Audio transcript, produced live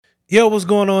Yo, what's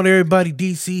going on, everybody?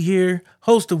 DC here,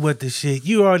 host of What the Shit.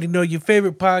 You already know your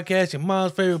favorite podcast, your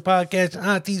mom's favorite podcast, your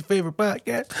auntie's favorite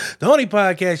podcast. The only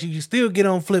podcast you can still get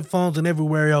on flip phones and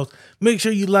everywhere else. Make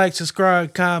sure you like,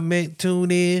 subscribe, comment,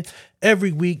 tune in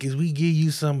every week as we give you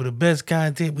some of the best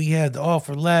content we have to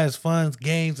offer, laughs, funds,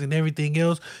 games, and everything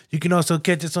else. You can also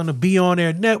catch us on the Be On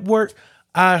Air Network,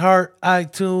 iHeart,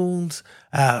 iTunes,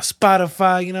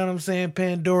 Spotify, you know what I'm saying?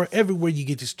 Pandora, everywhere you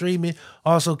get your streaming.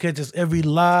 Also catch us every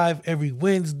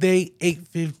Wednesday,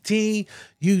 8:15,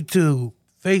 YouTube,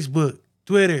 Facebook,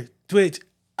 Twitter, Twitch,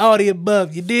 all the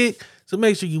above, you dig? So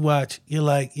make sure you watch, you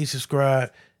like, you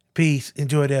subscribe. Peace.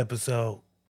 Enjoy the episode.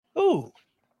 Ooh.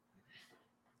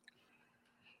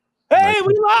 Hey,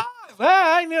 we live.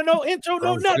 I ain't no intro,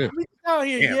 no nothing. We out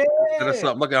here. Damn. Yeah. That's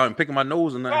up. Look out and picking my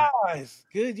nose and that. Guys,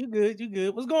 good. You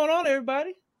good. What's going on,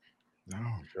 everybody?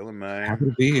 Chilling, man. Happy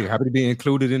to be here. Happy to be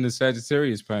included in the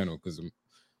Sagittarius panel because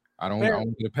I don't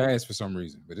get a pass for some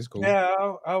reason, but it's cool.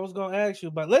 Yeah, I was gonna ask you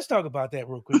about. Let's talk about that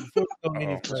real quick before we go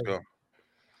any Let's further. go.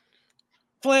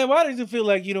 Flan, why does it feel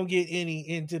like you don't get any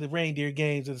into the reindeer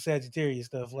games or the Sagittarius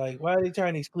stuff? Like, why are they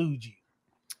trying to exclude you?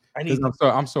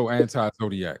 I'm so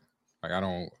anti-zodiac. Like I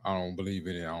don't believe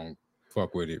in it. I don't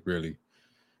fuck with it really.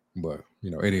 But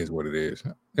it is what it is.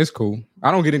 It's cool.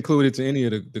 I don't get included to any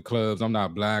of the clubs. I'm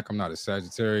not black. I'm not a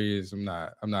Sagittarius. I'm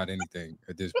not anything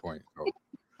at this point. So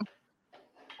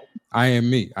I am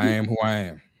me. I am who I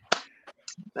am.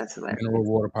 That's hilarious. Mineral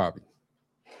water poppy.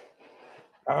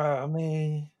 I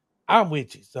mean, I'm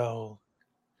with you, so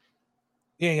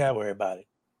you ain't gotta worry about it.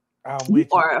 You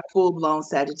are a full-blown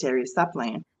Sagittarius. Stop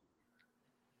playing.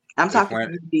 I'm talking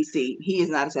to DC. He is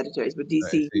not a Sagittarius, but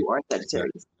DC, you are a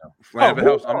Sagittarius. Flan, if it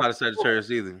helps, I'm not a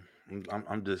Sagittarius either.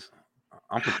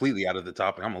 I'm completely out of the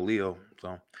topic. I'm a Leo,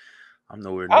 so I'm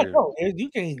nowhere near. I know you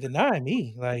can't deny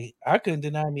me. Like I couldn't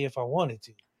deny me if I wanted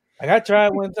to. Like I tried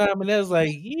one time, and it was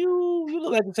like, you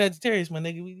look like a Sagittarius, my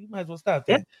nigga. You might as well stop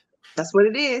that. Yeah, that's what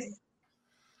it is.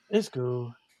 It's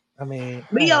cool. I mean,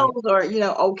 Leos are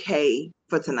okay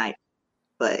for tonight,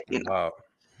 but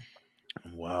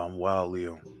Wow, I'm wild,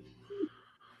 Leo.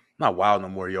 Not wild no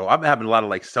more, yo. I've been having a lot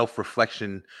of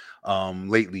self-reflection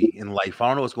lately in life. I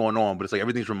don't know what's going on, but it's like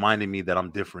everything's reminding me that I'm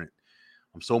different.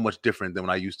 I'm so much different than when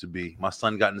I used to be. My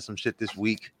son got into some shit this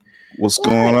week. What's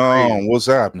going on? What's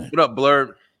happening? What up,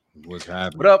 Blurred? What's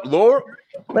happening? What up, Lord?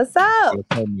 What's up?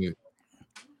 The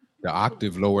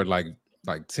octave lowered like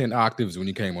 10 octaves when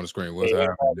you came on the screen. What's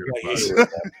happening?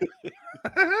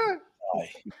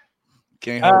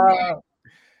 Can't help it.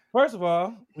 First of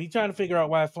all, we trying to figure out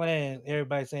why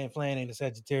everybody's saying Flan ain't a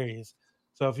Sagittarius.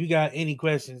 So if you got any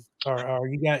questions or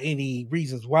you got any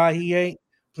reasons why he ain't,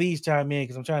 please chime in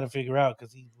because I'm trying to figure out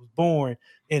because he was born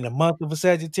in the month of a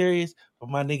Sagittarius, but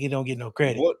my nigga don't get no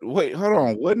credit. What? Wait, hold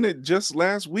on. Wasn't it just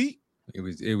last week? It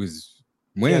was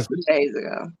Wednesday. 2 days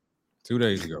ago. 2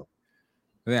 days ago.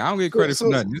 I don't get credit for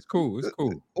nothing. It's cool. It's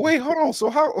cool. Wait, hold on. So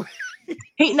how?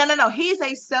 No. He's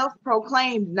a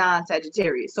self-proclaimed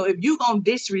non-Sagittarius. So if you gonna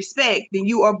disrespect, then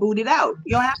you are booted out.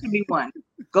 You don't have to be one.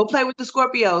 Go play with the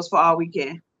Scorpios for all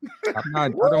weekend. I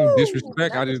don't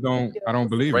disrespect. I don't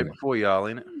believe Right in before y'all,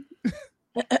 ain't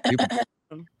it?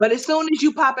 But as soon as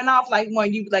you popping off like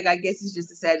one, you I guess it's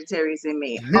just a Sagittarius in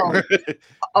me.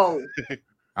 Oh.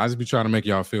 I just be trying to make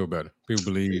y'all feel better. People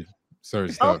believe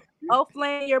certain stuff. Oh,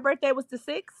 Flan, your birthday was the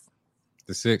 6th?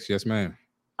 The 6th, yes, ma'am.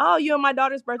 Oh, you and my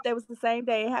daughter's birthday was the same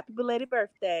day. Happy belated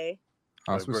birthday.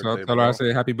 Tell her I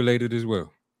said happy belated as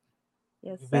well.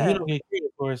 Yes, sir. But he don't get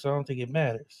credit for it, so I don't think it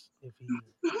matters.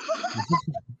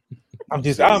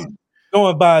 I'm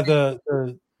going by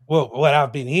what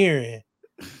I've been hearing.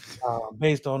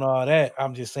 Based on all that,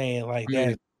 I'm just saying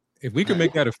that. If we can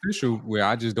make that official, where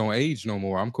I just don't age no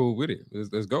more, I'm cool with it.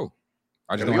 Let's go.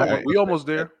 We almost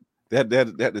there.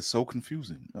 That is so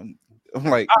confusing. I'm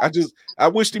like, I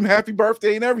wished him happy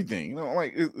birthday and everything.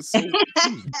 It's so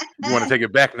confusing. You want to take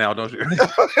it back now, don't you?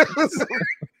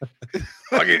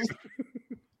 Fuck it.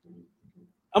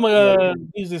 I'm gonna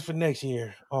use this for next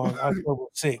year on October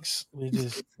 6th.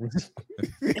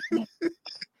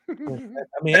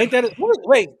 I mean, ain't that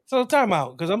wait? So time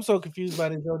out because I'm so confused by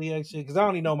this zodiac shit because I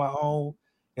only know my own.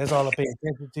 That's all I pay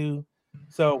attention to.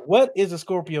 So, what is a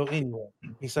Scorpio anyway?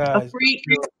 Besides a freak.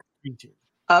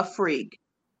 A freak.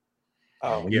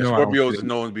 Oh yeah, Scorpios is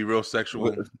known to be real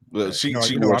sexual. Well, she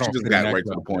just got right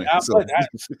to the point.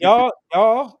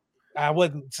 Y'all. I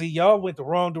wasn't. See, y'all went the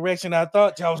wrong direction. I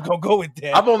thought y'all was gonna go with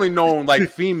that. I've only known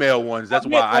female ones. That's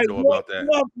why I know about that.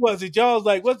 What was it? Y'all was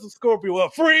like, "What's a Scorpio?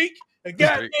 A freak? A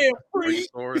goddamn freak?"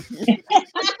 I'm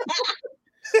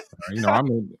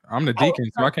the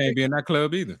deacon, so I can't be in that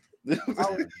club either.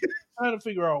 trying to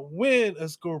figure out when a Are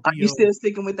Scorpio. you still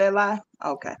sticking with that lie?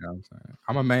 Okay. You know what I'm saying?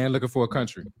 I'm a man looking for a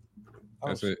country. Oh,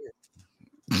 That's it.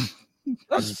 shit.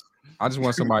 I just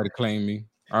want somebody to claim me.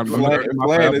 I'm Flan my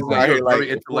Flan forever is home. out here You're like very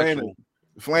intellectual.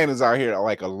 Flan is out here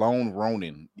like a lone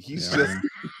Ronin. He's Yeah, just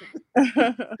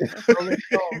Looking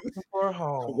for a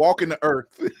home. walking the earth.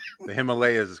 The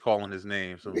Himalayas is calling his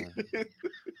name. So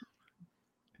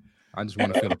I just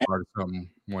want to feel a part of something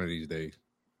one of these days.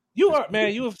 You are,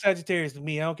 man, you a Sagittarius to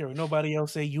me. I don't care what nobody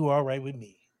else say. You all right with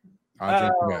me. I'll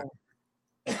drink to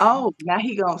that. Oh, now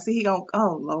he gonna see. He gonna.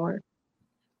 Oh Lord.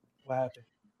 What happened?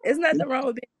 There's nothing wrong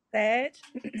with being Sag.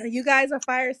 You guys are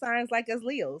fire signs like us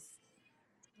Leos.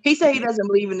 He said he doesn't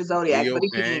believe in the zodiac, Leo but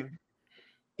gang.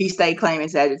 he stayed claiming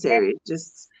Sagittarius.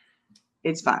 Just,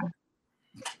 it's fine.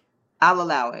 I'll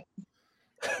allow it.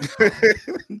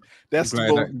 That's the Glad,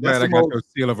 most. glad That's I the got your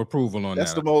most. seal of approval on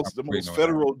That's that. the most. The I'm waiting most on that.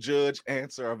 federal judge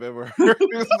answer I've ever heard.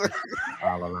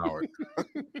 I'll allow it.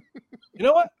 You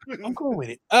know what? I'm cool with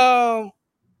it. So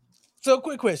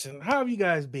quick question. How have you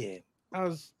guys been? I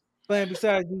was playing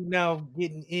beside you now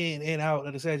getting in and out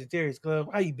of the Sagittarius Club.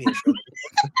 How you been?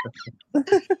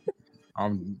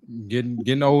 I'm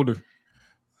getting older.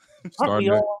 Aren't Starting we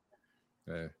to, all?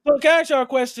 yeah. So can I ask y'all a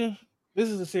question? This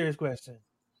is a serious question.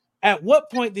 At what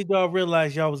point did y'all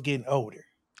realize y'all was getting older?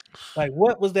 Like,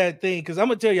 what was that thing? Because I'm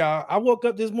gonna tell y'all, I woke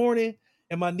up this morning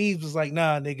and my knees was like,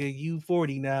 "Nah, nigga, you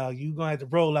 40 now. You gonna have to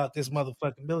roll out this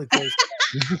motherfucking military."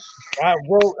 I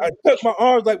took my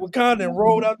arms like Wakanda and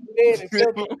rolled out the bed and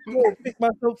felt the floor, picked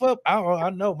myself up. I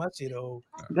know my shit old.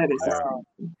 That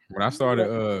is. When I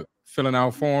started filling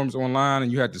out forms online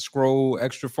and you had to scroll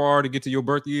extra far to get to your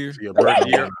birth year. To your birth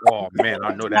year. Oh man,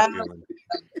 I know that feeling.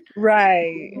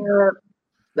 Right.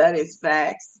 That is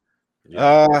facts.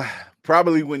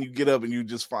 Probably when you get up and you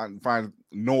just find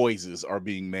noises are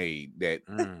being made that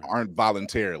aren't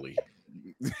voluntarily.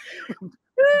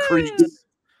 Creaks,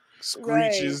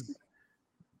 screeches,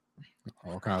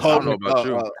 All kinds I of don't know about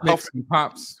you. nicks and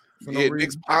pops. For no yeah, reason.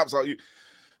 Nick's pops on you.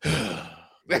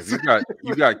 If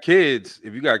you got kids,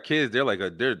 they're like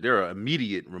they're an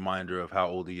immediate reminder of how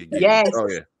old you're getting. Yes. Oh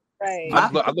yeah. Right. I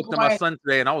looked at my son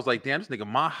today and I was like, damn, this nigga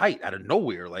my height out of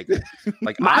nowhere, like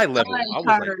eye level. I was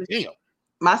like, damn.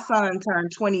 My son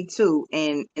turned 22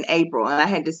 in April, and I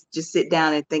had to just sit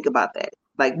down and think about that,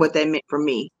 like what that meant for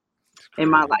me in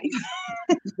my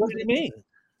life. What do you mean?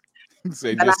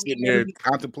 So But just I sitting mean, there I'm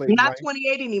contemplating. not life.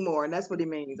 28 anymore, and that's what it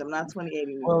means. I'm not 28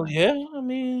 anymore. Well, yeah, I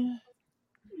mean,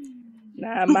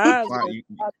 Nah, mine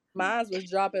was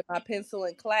dropping my pencil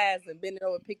in class and bending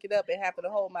over, pick it up, and having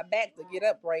to hold my back to get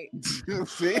upright.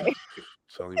 See?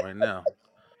 Telling you right now.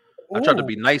 I tried to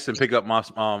be nice and pick up my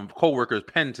co-worker's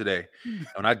pen today. And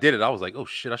when I did it, I was like, oh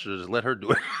shit, I should have just let her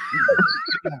do it.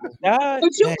 God,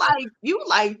 But you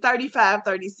like 35,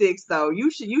 36 though. You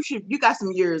got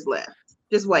some years left.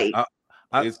 Just wait. I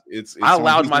It's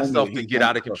allowed he's myself on to the- get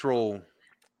out of control.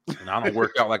 And I don't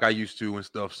work out like I used to and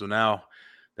stuff. So now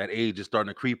that age is starting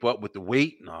to creep up with the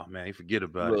weight. No, man, you forget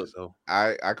about Look, it. So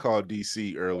I called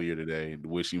DC earlier today to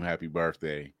wish him happy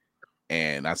birthday.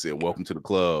 And I said, welcome to the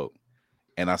club.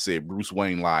 And I said, Bruce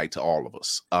Wayne lied to all of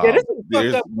us. yeah, this is a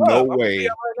There's fucked up no club. I'm gonna way. tell you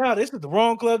right now, this is the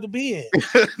wrong club to be in.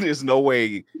 There's no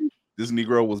way this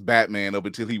Negro was Batman up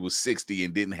until he was 60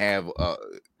 and didn't have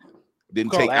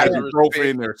didn't take Lazarus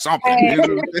ibuprofen or something.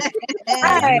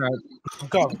 Hey.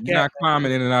 You're not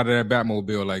climbing in and out of that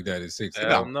Batmobile like that at 6.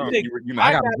 Hell no. You're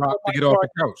I not. got dropped to get off the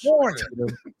couch. Morning.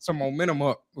 Some momentum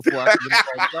up before I could get off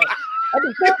the couch. I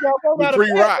just told y'all, go The out of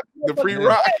pre-rock. bed. The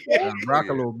pre-rock. Rock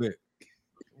a little bit.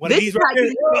 One of This these is right how you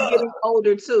here. be getting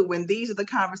older too, when these are the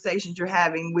conversations you're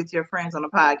having with your friends on the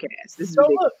podcast. This is So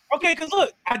ridiculous. look, okay, because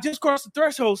look, I just crossed the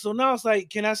threshold. So now it's like,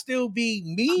 can I still be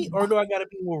me, or do I got to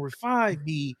be more refined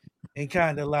me and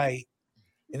kind of like?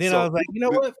 And then I was like, you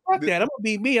know what? Fuck that. I'm gonna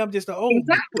be me. I'm just an old.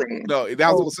 Exactly. No,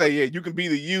 that was gonna say, yeah, you can be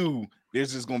the you.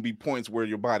 There's just gonna be points where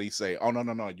your body say, oh no,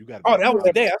 you gotta Oh, that was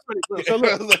the day. I started. So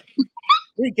look,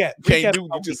 recap. can't do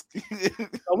my you just week.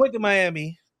 I went to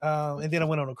Miami, and then I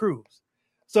went on a cruise.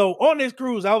 So on this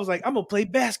cruise, I was like, I'm gonna play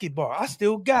basketball. I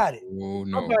still got it. Oh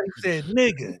no. Somebody said,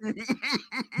 nigga,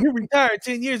 you retired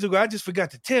 10 years ago. I just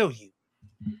forgot to tell you.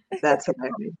 That's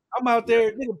hilarious. I'm out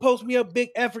there, nigga post me up, big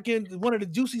African, one of the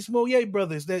Juicy Smollett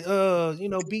brothers that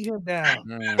beat him down.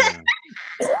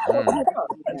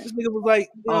 This nigga was like,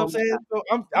 you know what I'm saying? So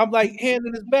I'm like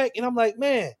handing his back, and I'm like,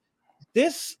 man,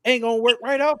 this ain't gonna work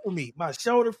right out for me. My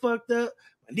shoulder fucked up,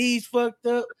 my knees fucked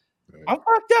up. I'm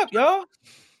fucked up, y'all.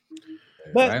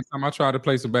 But last time I tried to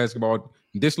play some basketball,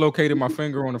 dislocated my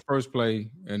finger on the first play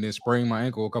and then sprained my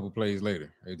ankle a couple plays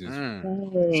later. It just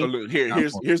So look,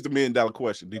 here's the $1 million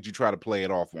question. Did you try to play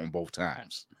it off on both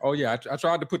times? oh yeah, I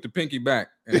tried to put the pinky back,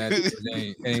 and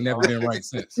that ain't never been right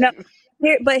since. No,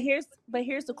 but here's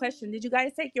the question: did you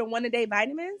guys take your 1-a-day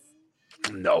vitamins?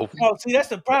 No. Oh, see, that's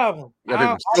the problem. Yeah,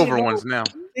 they're silver ones now.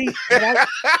 See,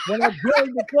 when I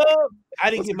joined the club, I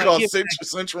didn't get my gift.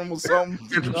 Centrum or something.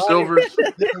 Centrum Silvers.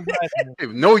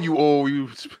 No, you old. You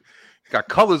got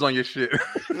colors on your shit.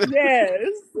 Yes.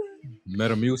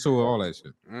 Metamucil, all that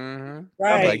shit. Mm-hmm.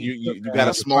 Right. Like you got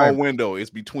a small window. It's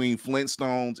between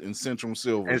Flintstones and Centrum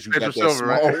Silvers. You got that Silver, small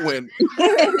right? window.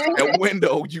 That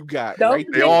window you got right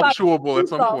They all chewable at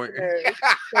some point.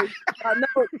 I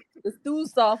know the stew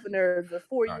softeners are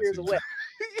 4 years away.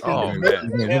 Oh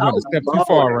man, you went a step too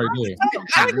far right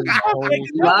there.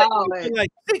 Wow,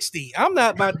 like 60. I'm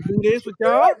not about to do this with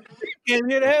y'all. Came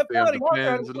here to have fun.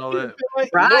 Pens and all that.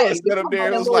 Right. Instead of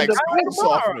there, it's like stew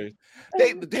softeners.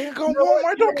 They go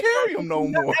Walmart don't carry them no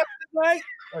more.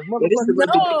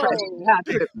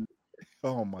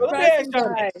 Oh my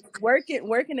God.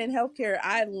 Working in healthcare,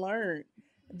 I learned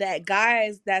that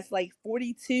guys that's like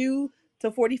 42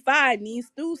 to 45 need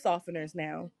stew softeners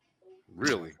now.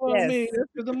 Really? Well, Yes. I mean, that's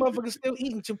because the motherfucker's still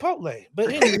eating Chipotle. But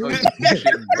anyway,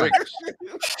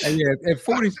 Hey, yeah, at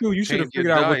 42, you should have Change your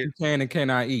figured out what diet. you can and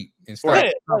cannot eat and start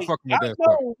yeah, like, fucking I with that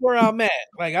stuff. know where I'm at.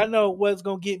 Like, I know what's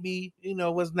gonna get me. You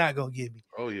know what's not gonna get me.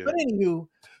 Oh yeah. But anywho,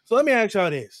 so let me ask y'all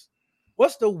this: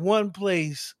 what's the one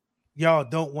place y'all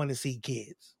don't want to see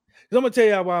kids? 'Cause I'm gonna tell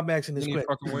y'all why I'm asking this Any question.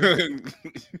 fucking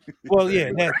way. Well,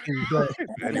 yeah, that's true, but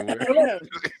Anyway.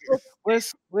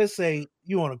 let's say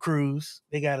you on a cruise.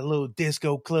 They got a little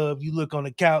disco club. You look on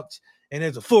the couch, and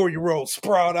there's a 4-year-old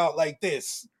sprawled out like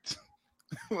this.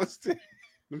 What's that?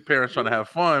 Them parents trying to have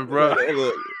fun, bro.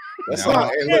 Look, that Nah,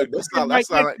 sound like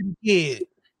kid.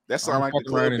 that sound like the fucking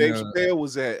club around Dave in, Chappelle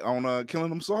was at on Killing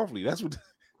Them Softly. That's what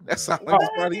that sound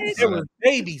like. There was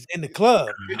babies in the club.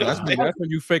 That's when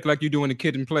you fake like you doing the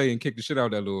kid and play and kick the shit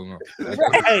out of that little.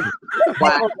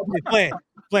 Hey,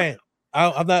 plan.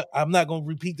 I'm not gonna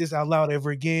repeat this out loud ever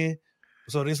again.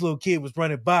 So this little kid was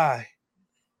running by,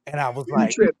 and I was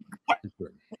like, what?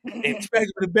 And smacked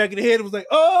him in the back of the head. It was like,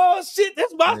 oh shit,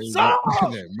 that's my song.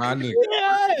 My nigga.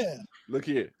 Yeah. Look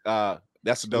here.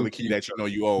 That's another key that you know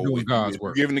you owe. Doing If God's you're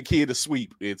work. giving the kid a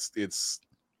sweep. It's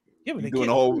Give me you the doing kid.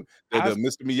 the whole the I-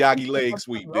 Mr. Miyagi leg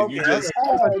sweep. Then you Okay, just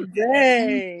Oh,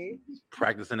 dang.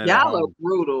 Practicing it at Y'all are home.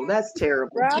 brutal. That's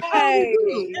terrible. Right.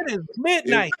 It is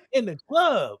midnight in the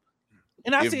club,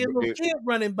 and I If- see a little if- kid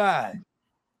running by.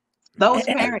 Those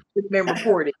parents should have been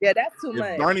reported. Yeah, that's too if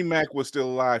much. Bernie Mac was still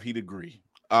alive, he'd agree.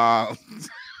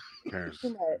 Parents Too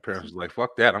much. was like,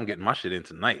 fuck that. I'm getting my shit in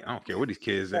tonight. I don't care where these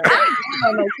kids at. I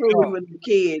don't know who with the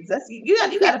kids. That's you got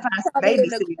to find some Probably in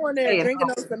the babysitting. corner Stay at drinking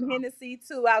home. on some Hennessy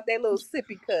too out their little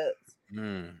sippy cups.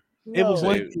 Mm. It was No.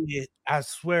 one kid. I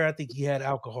swear, I think he had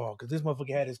alcohol because this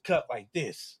motherfucker had his cup like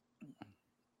this.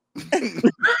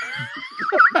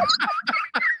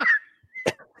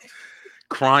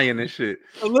 Crying and shit.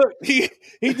 So look, he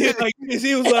did like this.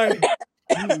 He was like,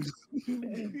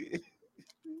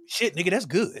 "Shit, nigga, that's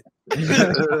good."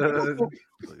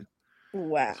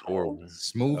 Wow. It's horrible.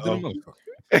 Smooth than a motherfucker.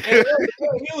 And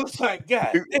he was like,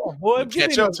 "God damn, boy, give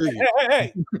me Catch up no- to you.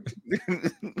 Hey.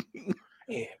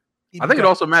 Yeah. I think it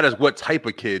also matters what type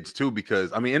of kids too,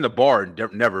 because I mean, in the bar,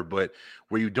 never, but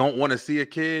where you don't want to see a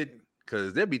kid,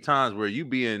 because there'd be times where you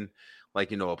be in,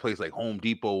 like, you know, a place like Home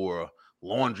Depot or a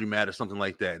laundromat or something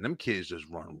like that, and them kids just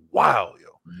run wild, yo.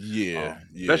 Yeah,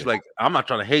 Especially like, I'm not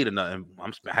trying to hate or nothing.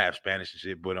 I'm half Spanish and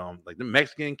shit, but like the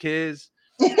Mexican kids,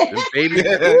 them babies,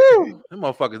 woo, them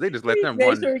motherfuckers, they just let them Make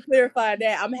run. sure you clarify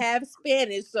that I'm half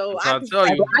Spanish, so I'm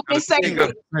trying to tell you, I can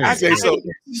say I say so.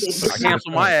 I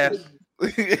cancel my ass.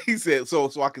 He said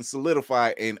so I can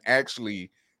solidify and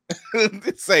actually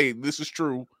say this is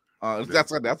true.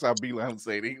 That's how Beeline would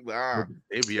say it.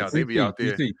 They be out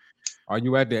there. DC, are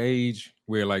you at the age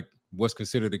where like what's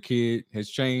considered a kid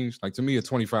has changed? Like to me, a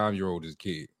 25-year-old is a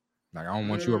kid. Like I don't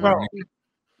want you around. me.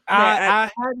 I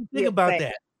had to think about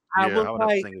that. I Yeah, was I would have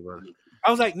to like, think about it.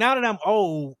 I was like, now that I'm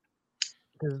old,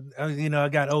 because you know I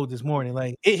got old this morning.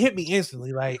 Like it hit me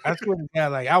instantly. Like I swear to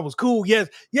God, like I was cool.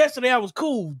 Yesterday I was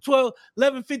cool.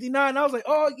 11:59. I was like,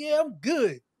 oh yeah, I'm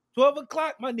good. 12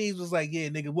 o'clock, my knees was like, yeah,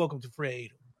 nigga, welcome to Fred.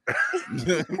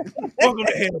 Welcome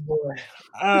to hell, boy.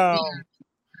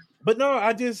 But no,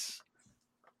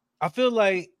 I feel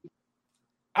like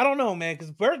I don't know, man, because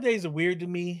birthdays are weird to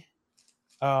me.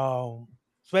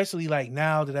 Especially like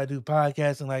now that I do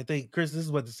podcasts, and like, I think Chris, this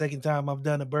is what the second time I've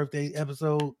done a birthday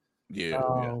episode.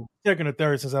 Yeah. Second or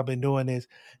third since I've been doing this,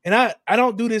 and I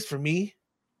don't do this for me.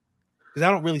 because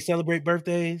I don't really celebrate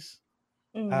birthdays.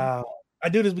 Mm. I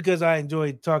do this because I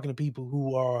enjoy talking to people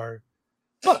who are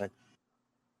fun.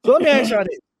 So let me ask y'all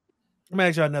this. Let me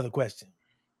ask y'all another question.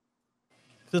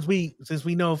 Since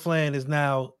we know Flan is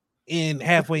now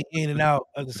halfway in and out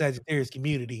of the Sagittarius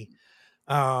community,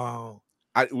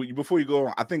 Before you go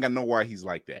on, I think I know why he's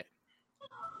like that.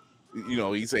 You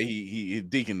know, he say he's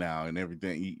deacon now and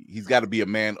everything. He's got to be a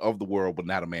man of the world, but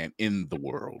not a man in the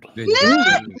world. There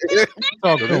you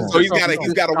go. So he's got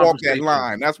to walk that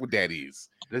line. That's what that is.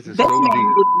 This is This so man deep.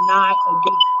 is not a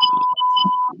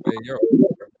There you go.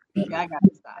 good. I got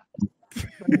to stop.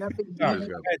 Nothing I deep.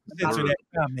 had to censor that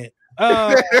comment.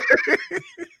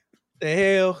 The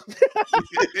hell?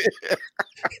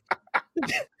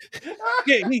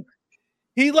 Yeah,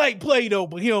 he like Play-Doh,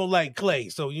 but he don't like clay.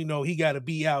 So you know he got to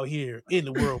be out here in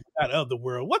the world, not of the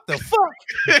world. What the fuck?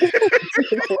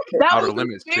 That Outer was a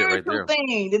limits shit right spiritual there.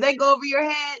 thing. Did that go over your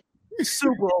head?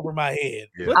 Super over my head.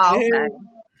 Yeah. What Oh, the okay. hell?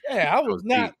 Yeah, I was was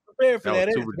not deep. prepared for That that.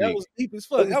 was answer. super That deep. was deep as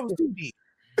fuck. That was too deep.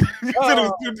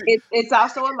 It's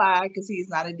also a lie because he's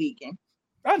not a deacon.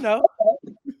 I know.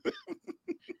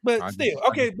 But I still, just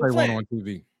okay. play But one Flan, on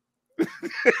TV.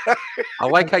 I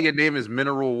like how your name is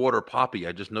Mineral Water Poppy.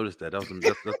 I just noticed that. That's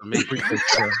amazing. Appreciate it,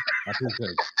 sir. I appreciate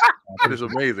it. That is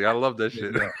amazing. I love that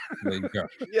shit. There you go.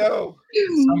 Yo,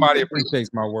 Somebody appreciates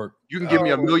my work. You can give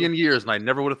me a million years, and I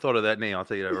never would have thought of that name. I'll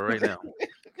tell you that right now.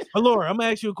 but Laura, I'm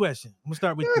gonna ask you a question. I'm gonna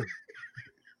start with you.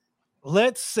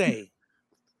 Let's say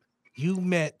you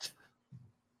met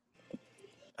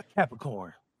a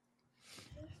Capricorn,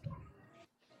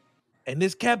 and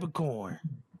this Capricorn.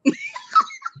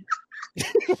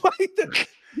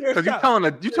 Because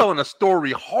you're telling a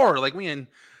story hard, like we in.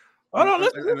 Oh no,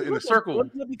 in the circle.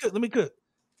 Let me cook.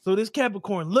 So this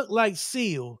Capricorn looked like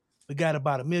Seal, but got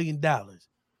about $1 million.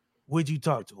 Would you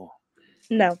talk to him?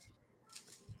 No.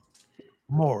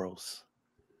 Morals,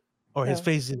 or his No.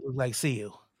 face look like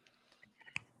Seal?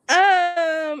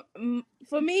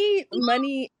 For me,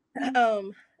 money,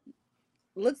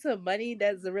 looks of money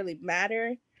doesn't really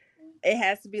matter. It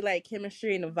has to be like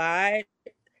chemistry and a vibe.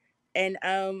 And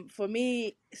for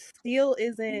me, Steel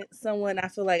isn't someone I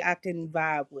feel like I can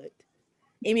vibe with.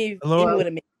 Even Laura, with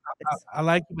a man. I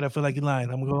like you, but I feel like you're lying.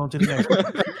 I'm gonna go on to the next one.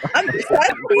 I'm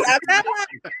not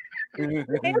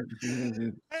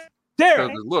lying. Tara. Because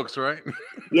it looks right.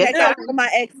 Yes, Check out all my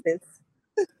exes.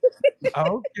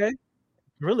 Oh, okay.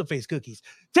 Gorilla face cookies.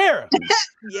 Tara,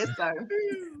 yes, sir.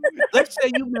 let's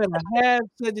say you met a half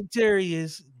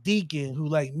Sagittarius deacon who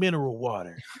like mineral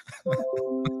water.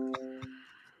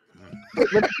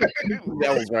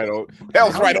 that was right on. That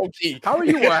was right on key. How are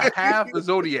you a half a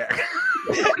zodiac?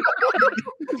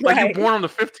 Like Right. you born on the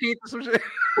 15th or some shit?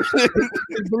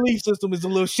 His belief system is a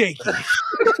little shaky.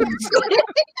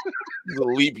 It's a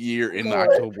leap year in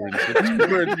October.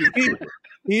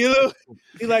 He's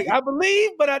like, I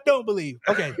believe, but I don't believe.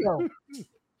 Okay, so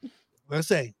let's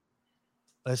say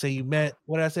you met.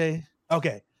 What did I say?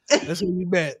 Okay, let's say you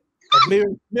met a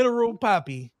mineral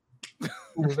poppy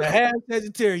who was a half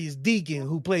Sagittarius deacon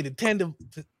who played a tender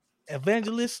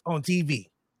evangelist on TV.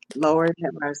 Lord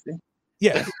have mercy.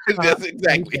 Yes, That's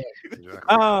exactly.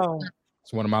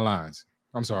 It's one of my lines.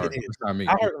 I'm sorry. It is. It's not me.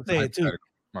 I heard him say it too.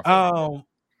 My fault.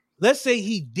 Let's say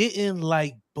he didn't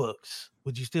like books.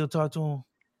 Would you still talk to him?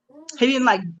 He didn't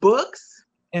like books.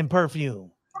 And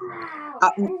perfume.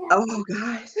 Oh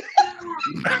gosh.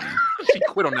 She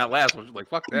quit on that last one. She's like,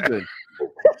 fuck that.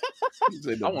 He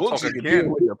said, I the won't books talk you can again.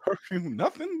 deal with your perfume,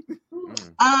 nothing.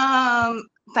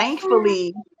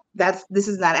 Thankfully, this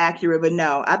is not accurate, but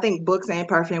no, I think books and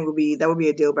perfume would be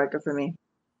a deal breaker for me.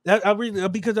 I really,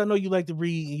 because I know you like to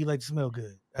read and you like to smell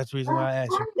good. That's the reason why I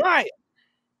asked you. Right,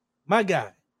 my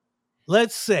guy.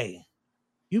 Let's say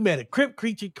you met a Crypt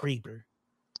Creature Creeper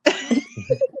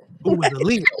who was a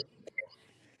Leo.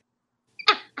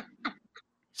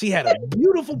 She had a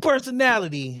beautiful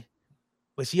personality,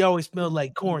 but she always smelled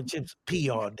like corn chips and pee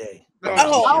all day.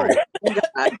 Oh.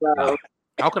 God, bro.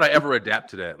 How could I ever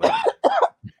adapt to that? Like,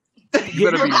 you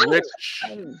better be rich,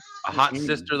 a hot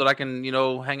sister that I can,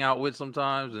 hang out with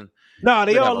sometimes. And No,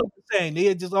 they Look all at look the same.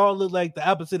 They just all look like the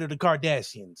opposite of the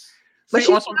Kardashians. But see,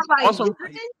 she on smelled some, like on some-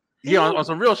 women? on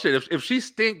some real shit. If she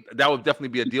stink, that would definitely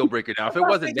be a deal breaker. Now, if it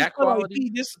wasn't that Smell like quality, pee,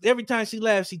 just every time she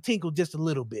laughs, she tinkled just a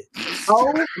little bit.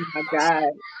 Oh my god.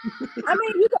 I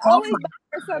mean, you can always buy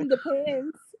her some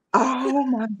Depends. Oh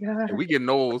my god. we getting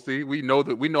old. See, we know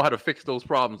how to fix those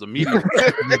problems immediately.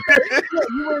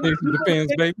 It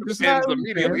depends, baby. Just Depends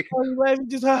immediately.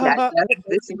 Just ha ha ha.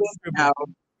 This is no.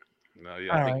 No,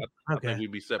 yeah, I think Okay.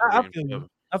 we'd be I separating. feel you. forever.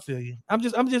 I feel you.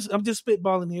 I'm just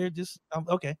spitballing here.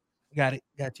 Okay. Got it.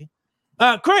 Got you.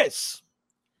 Chris.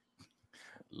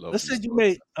 Let's say you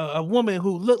made a woman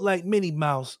who looked like Minnie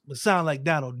Mouse but sound like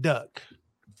Donald Duck.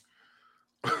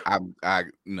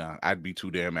 I'd be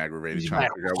too damn aggravated You trying to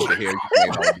might- figure out what the hell you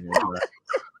saying on there, bro.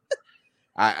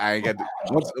 I ain't got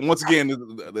once again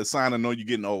the sign of know you're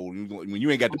getting old when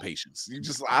you ain't got the patience. You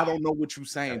just I don't know what you're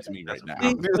saying to me right now.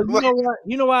 See, so you know what?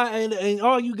 You know why? And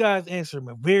all you guys answer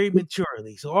very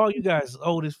maturely. So all you guys is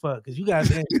old as fuck because you guys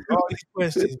answered all these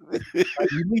questions. Like,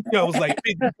 y'all was like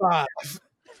 55.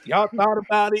 Y'all thought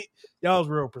about it. Y'all was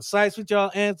real precise with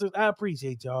y'all answers. I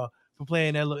appreciate y'all for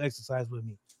playing that little exercise with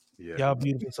me. Yeah. Y'all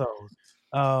beautiful souls.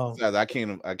 Besides, I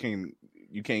can't.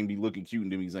 You can't be looking cute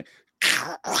and then be saying,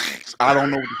 I don't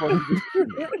know what the fuck.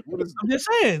 What is I'm just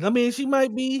saying. I mean, she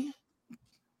might be,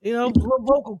 little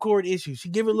vocal cord issues. She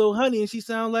give her a little honey and she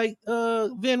sound like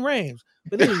Vin Rhames.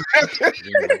 But anyway,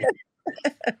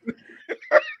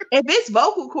 If it's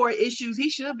vocal cord issues, he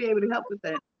should be able to help with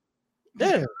that.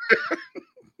 yeah.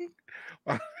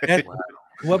 That's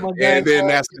what my guy. And then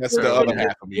that's the other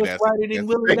half of me. What's whiter than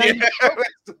Willie Daniels?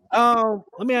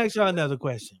 Let me ask y'all another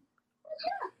question.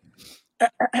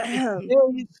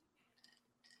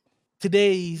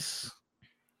 Today's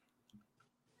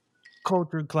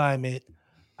culture climate,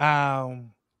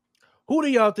 who do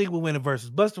y'all think will win the versus,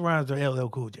 Busta Rhymes or LL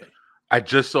Cool J? I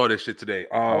just saw this shit today.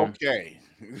 Okay.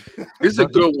 This is a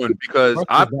good one because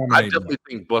I Busta's dominating definitely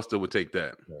think Busta would take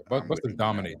that. Busta's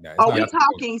dominating that. Are we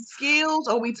talking skills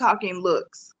or are we talking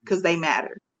looks? Because they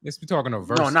matter. Let's be talking a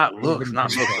verse. No, not looks,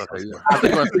 not looks. I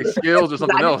think I say skills or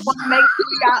something I else. just want to make sure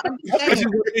y'all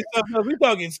understand. We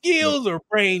talking skills or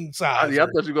brain size? I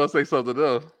thought you were gonna say something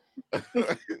else.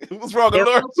 What's wrong with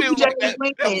Lord? Cool J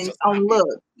wins on look.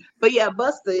 But yeah,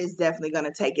 Busta is definitely going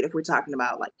to take it if we're talking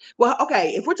about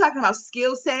if we're talking about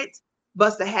skill sets,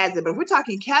 Busta has it. But if we're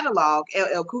talking catalog,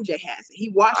 LL Cool J has it. He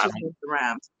watches Busta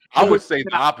Rhymes. I would say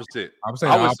the opposite. I would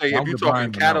say if you're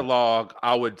talking catalog,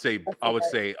 I would say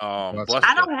Busta. I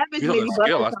don't have as You many know, Busta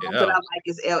skill, songs I say that I L. like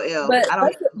as LL. But I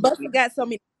don't Busta got so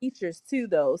many features too,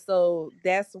 though. So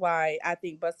that's why I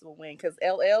think Busta will win because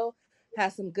LL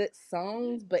has some good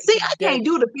songs. But see, I can't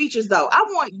do the features though. I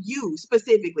want you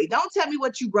specifically. Don't tell me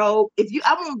what you wrote.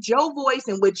 I want your voice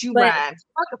and what you rhyme.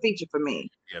 Fuck a feature for me.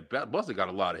 Yeah, Busta got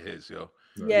a lot of hits, yo.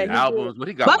 Yeah, albums. What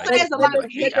he got? Busta has a lot of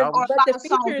hits or a but lot the of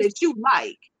songs features- that you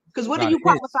like. Because what do Lot you of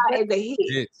hits. qualify as a hit?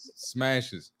 Hits,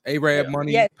 smashes, A-Rap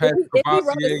money, Yeah, Patrick if he wrote a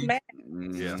Cavassier. smash,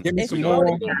 Yeah. Give me If some he more.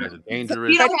 wrote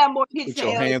Dangerous. He don't have more hits Put than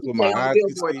your LL hands Cool with J my on eyes the to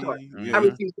Billboard see. chart. Yeah. I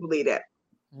refuse to believe that.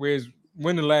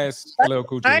 When the last LL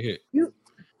Cool J hit?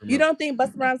 you don't think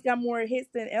Busta Rhymes got more hits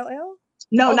than LL?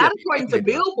 No, Oh, not yeah, according to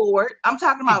definitely does. Billboard. I'm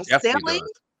talking about definitely selling.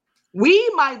 does. We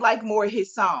might like more of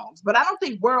his songs, but I don't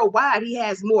think worldwide he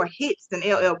has more hits than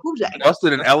LL Cool J.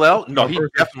 Busta and LL? No, he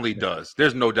Versus. definitely does.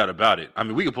 There's no doubt about it. I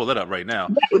mean, we can pull it up right now.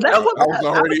 Let's I put I was it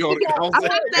up. already on it. I'm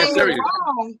not saying serious. it's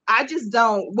wrong. I just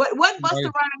don't. What Busta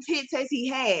Rhymes hits has he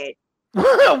had?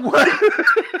 What?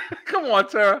 Come on,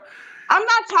 Tara. I'm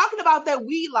not talking about that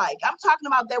we like. I'm talking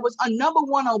about that was a number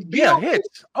one on Yeah, Billboard.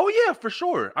 hits. Oh yeah, for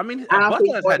sure. I mean, I don't Busta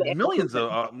think has more had than millions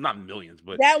of not millions,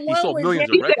 but That he one sold with millions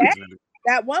of Janet records.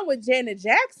 That one with Janet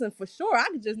Jackson for sure. I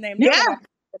could just name that Yeah. one off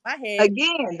the top of my head.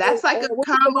 Again, that's like a What's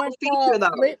the combo one feature called?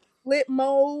 though. Flip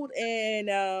Mode and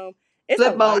it's a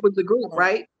Flip Mode lot. with the group,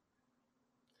 right?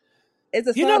 It's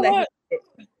a You know song that what?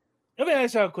 Let me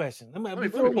ask y'all a question. Let me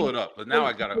pull it up, but now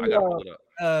I gotta pull it up.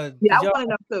 Yeah, I y'all want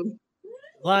to know too.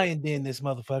 Lion Den this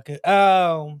motherfucker.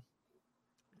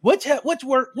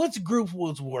 Which group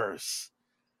was worse?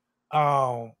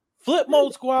 Flip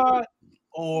Mode Squad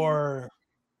or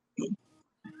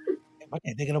I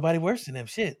can't think of nobody worse than them.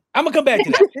 Shit. I'm gonna come back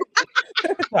to that.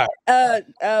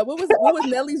 what was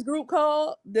Nelly's group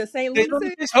called? The St. Hey,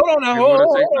 Louis? Hold on now. Hey, Hold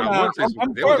Lunatic, on I now. would say I'm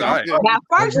something. They was all right. Now,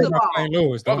 first of all, St.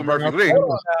 Louis. Fucking Murphy Lee.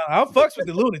 I fucks with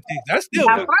the Lunatics. That's still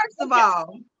now, good. first of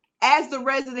all, as the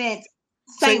resident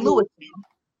St. Louis,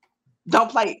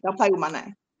 don't play with my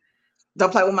name.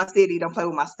 Don't play with my city. Don't play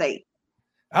with my state.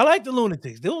 I like the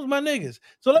Lunatics. Those my niggas.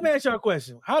 So let me ask y'all a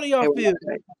question. How do y'all feel?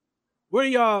 Where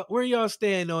y'all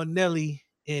stand on Nelly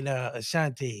and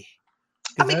Ashanti?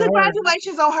 I mean,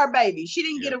 congratulations on her baby. She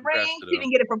didn't get a congrats ring. to She them.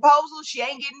 didn't get a proposal. She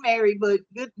ain't getting married, but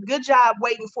good job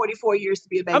waiting 44 years to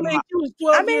be a baby I mean, mama. she was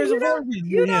 12 I mean, years you of don't virgin.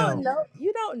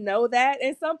 you don't know that,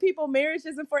 and some people marriage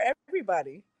isn't for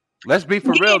everybody. Let's be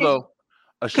for real though.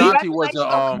 Ashanti was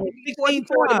Congratulations on her baby,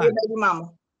 44 to be a baby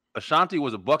mama. Ashanti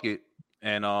was a bucket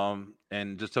and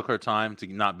just took her time to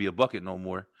not be a bucket no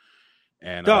more.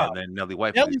 And then Nelly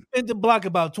White. Nelly spent the block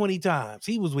about 20 times.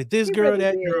 He was with this He girl, really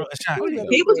that did. girl, Ashanti.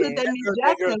 He was with that Miss girl,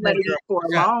 Jackson that lady girl. for a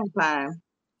long time.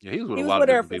 Yeah, he was with He a was lot with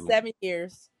of her different for people. 7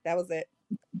 years. That was it.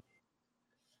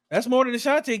 That's more than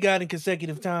Ashanti got in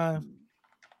consecutive time.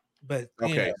 But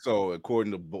Okay, so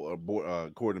according to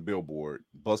Billboard,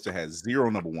 Busta has 0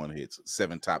 number 1 hits,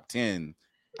 7 top 10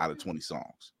 out of 20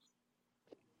 songs.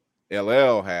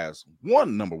 LL has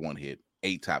 1 number 1 hit,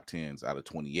 8 top 10s out of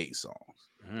 28 songs.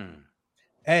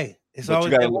 Hey, it's But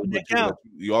always you that got one that count.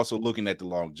 you're also looking at the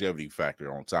longevity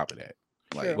factor on top of that.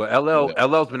 Like, well,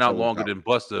 LL's been out longer than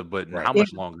Busta, but Right. how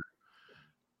much longer?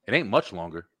 It ain't much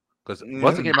longer because Mm.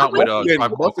 Busta came out with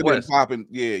Busta been Quest. popping.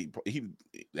 Yeah, he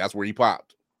that's where he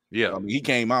popped. Yeah, I mean, he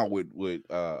came out with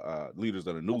Leaders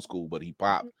of the New School, but he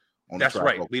popped on that's the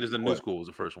track. right. Leaders of the New School was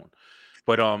the first one,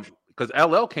 but because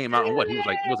LL came out on what he was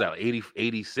like, what was that 80,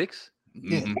 86?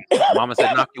 Mhm. Mama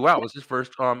Said Knock You Out was his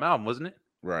first album, wasn't it?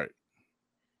 Right.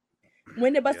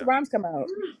 When did Busta Rhymes come out?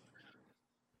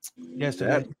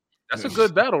 Yesterday. That's a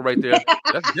good battle right there.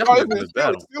 That's definitely a good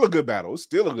battle. It's still a good battle. It's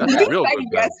still a good That's battle. a real Say good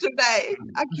battle. yesterday.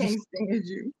 I can't stand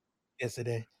you.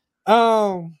 Yesterday.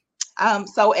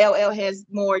 So LL has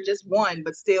more, just 1,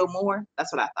 but still more.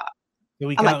 That's what I thought. So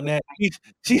we I like counting that.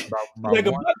 She like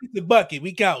a bucket's a bucket.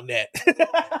 We counting that.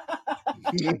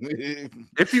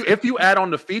 If you add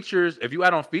on the features, is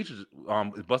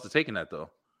Busta taking that though?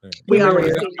 We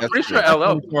already I'm pretty sure LL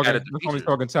added the That's only features.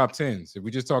 talking top 10s. If we're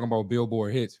just talking about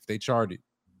Billboard hits, if they charted,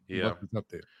 Yeah, Busta's up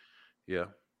there. yeah.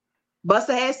 Busta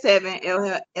had 7, LL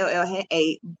had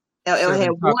 8, LL 7 had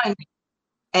top- 1,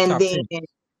 and top then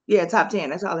 10. top 10.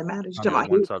 That's all that matters. I You're mean,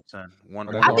 talking one about top 10. One.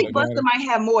 That's I all think that Busta matters. might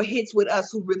have more hits with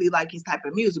us who really like his type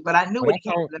of music, but I knew But when it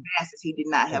that's came how- to the masses, he did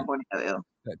not have more than LL.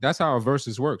 That's how a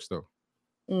versus works, though.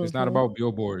 It's not Mhm. about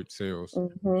Billboard sales.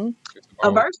 Mhm. It's A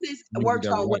about versus music works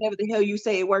that we on like. whatever the hell you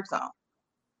say it works on.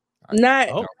 Not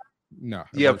Oh. No.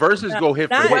 Yeah, verses go hit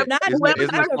for not- hit. not- Isn't not it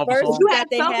the Stomp verse. Song? You that have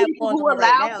they some have people going who on right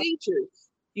allow now. features.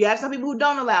 You have some people who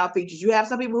don't allow features. You have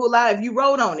some people who allow if you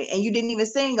wrote on it and you didn't even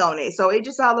sing on it. So it's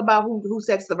just all about who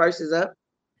sets the verses up.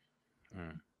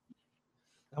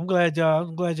 I'm glad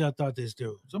y'all thought this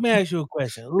through. So let me ask you a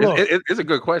question. It's a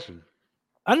good question.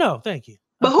 I know, thank you. I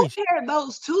But who appreciate it. paired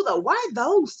those two though? Why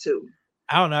those two?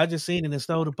 I don't know. I just seen it and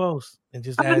stole the post and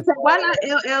just I'm gonna asked. say, why not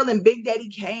LL and Big Daddy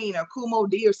Kane or Kumo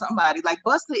D or somebody? Like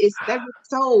Busta is they're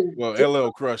so Well,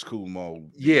 LL crushed Cool Mo.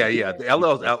 Yeah. The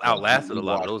LL's outlasted a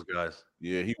lot of those guys.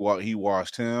 Yeah, he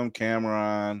washed him,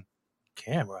 Cameron.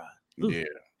 Cameron. Yeah.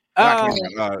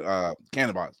 Um,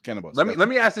 Cannabis. Let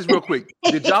me ask this real quick.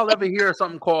 Did y'all ever hear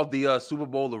something called the Super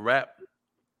Bowl of Rap?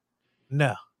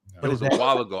 No. It was a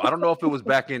while ago. I don't know if it was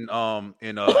back in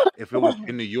if it was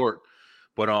in New York,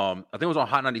 but I think it was on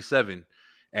Hot 97,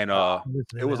 and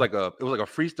it was like a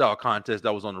freestyle contest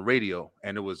that was on the radio,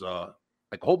 and it was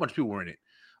like a whole bunch of people were in it.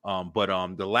 But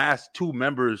the last 2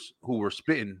 members who were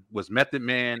spitting was Method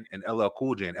Man and LL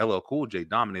Cool J, and LL Cool J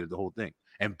dominated the whole thing,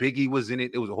 and Biggie was in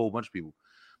it. It was a whole bunch of people.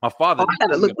 My father I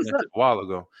gotta look this up. a while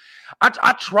ago.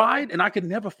 I tried and I could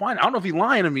never find it. I don't know if he's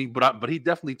lying to me, but he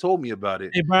definitely told me about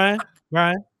it. Hey Brian,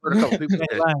 Heard a couple people I say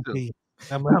ain't lying that to too. you.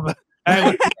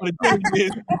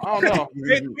 I don't know.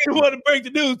 We don't want to break the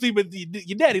news to you, but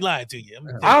your daddy lied to you.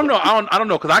 I don't know. I don't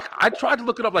know because I tried to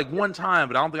look it up like one time,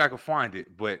 but I don't think I could find it.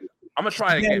 But I'm gonna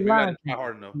try Your again. daddy Maybe I lied didn't try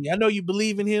hard enough. to you. I know you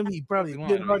believe in him. He probably Lying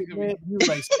good to me. hearted man. He was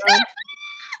like, son, I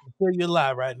tell you a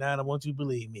lie right now, and I want you to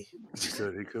believe me. He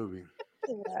could be.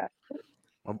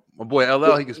 My boy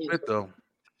LL, he can spit though.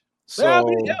 So I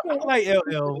like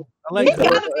LL. I like He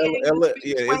gotta be able to LL, spit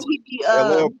yeah, when it's he be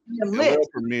LL them lips.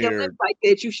 Them premiered. lips like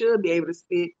that, you should be able to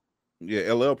spit.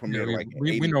 Yeah, LL premiered Yeah, like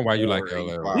we know why you like 84, LL.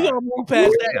 85. we gonna move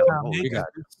past that. Yeah, now, We nigga. got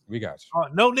you. We got you.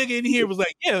 No nigga in here was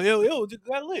like, yeah, LL just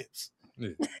got lips. Yeah,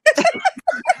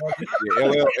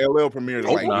 LL premiered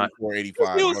Hope like not. 84,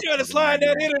 85. We was trying to slide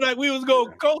that in and like we was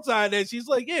gonna co-sign that. She's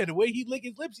like, yeah, the way he lick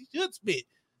his lips, he should spit.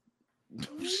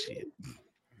 Shit.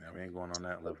 Yeah, we ain't going on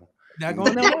that level. Not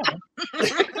going that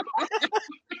way.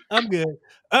 I'm good.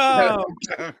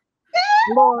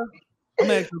 Laura, I'm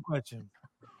gonna ask you a question.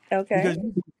 Okay.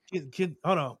 Because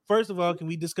hold on. First of all, can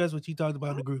we discuss what you talked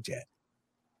about in the group chat?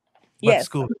 Yes.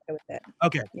 School. I'm okay with that.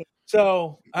 Okay. Yeah.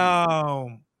 So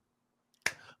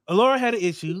Laura had an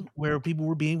issue where people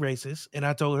were being racist, and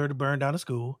I told her to burn down the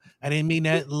school. I didn't mean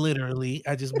that literally.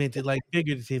 I just meant it like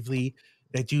figuratively,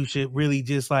 that you should really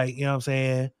just like, you know what I'm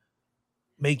saying,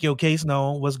 make your case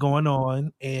known, what's going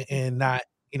on, and not,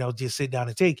 you know, just sit down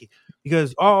and take it.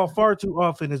 Because far too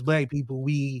often as Black people,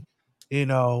 we, you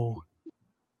know,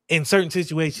 in certain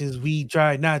situations, we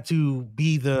try not to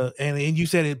be and you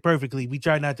said it perfectly, we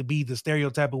try not to be the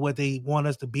stereotype of what they want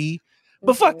us to be.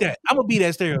 But fuck that. I'm gonna be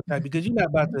that stereotype because you're not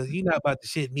about to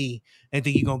shit me and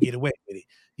think you're gonna get away with it.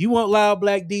 You want loud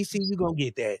Black DC, you're gonna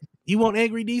get that. You want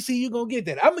angry DC, you're gonna get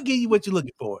that. I'm gonna give you what you're looking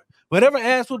for. Whatever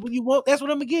ass whooping you want, that's what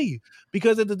I'm gonna give you.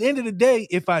 Because at the end of the day,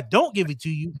 if I don't give it to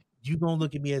you, you're gonna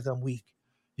look at me as I'm weak.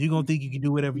 You're gonna think you can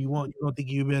do whatever you want. You're gonna think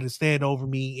you're able to stand over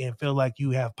me and feel like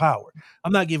you have power.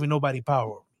 I'm not giving nobody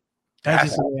power. That's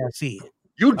just the way I see it.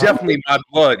 You definitely my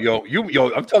blood, yo.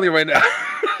 I'm telling you right now.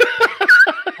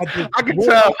 I can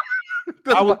tell.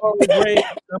 I was always raised.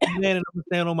 I'm a man and I'm gonna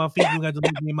stand on my feet. You got to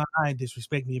look me in my eye and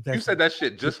disrespect me if that's you said that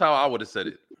shit just how I would have said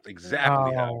it.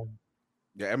 Exactly how.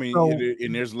 Yeah, I mean, So-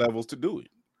 and there's levels to do it.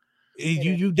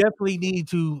 You definitely need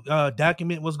to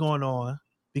document what's going on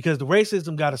because the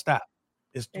racism got to stop.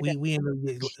 We in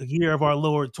the year of our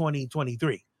Lord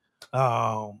 2023.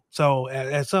 So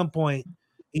at some point,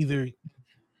 either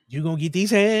you're gonna get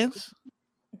these hands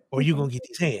or you're gonna get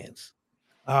these hands.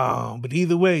 But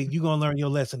either way, you're gonna learn your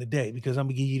lesson today because I'm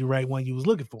gonna give you the right one you was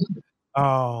looking for.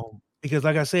 Because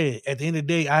like I said, at the end of the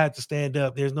day, I have to stand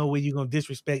up. There's no way you're gonna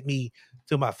disrespect me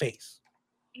to my face.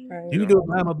 Right. You can do it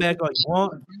behind my back all you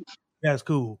want. That's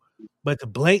cool. But to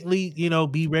blatantly,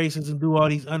 be racist and do all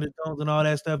these undertones and all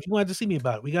that stuff, you want to see me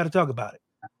about it. We got to talk about it.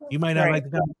 You might not like the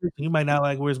conversation. You might not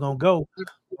like where it's going to go.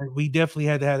 But we definitely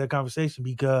had to have that conversation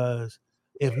because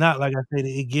if not, like I said,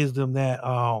 it gives them that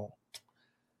power.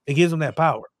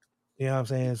 You know what I'm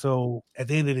saying? So at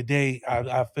the end of the day,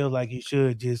 I feel like you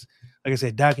should just, like I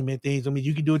said, document things. I mean,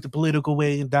 you can do it the political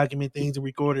way and document things and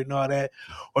record it and all that.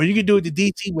 Or you can do it the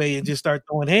DT way and just start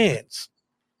throwing hands.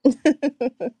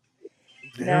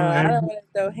 No, I don't want to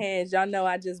throw hands. Y'all know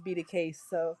I just be the case.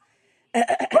 So Well,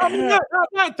 I mean,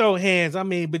 not throw hands. I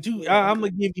mean, but I'm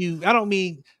gonna give you. I don't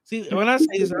mean. See, when I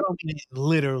say this, I don't mean it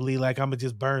literally like I'm gonna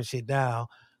just burn shit down.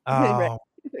 Right.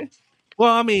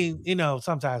 Well, I mean,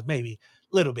 sometimes maybe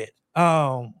a little bit.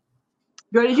 Girl,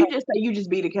 did you just say you just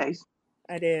be the case?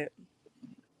 I did.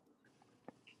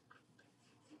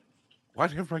 Why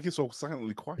did everybody get so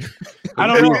silently quiet? I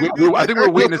don't know. I think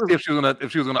we're waiting to see if she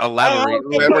was gonna elaborate.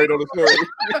 Elaborate on the story.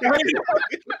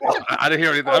 I didn't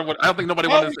hear anything. I don't think nobody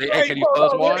wanted to say, "Hey, can you tell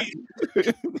us why?"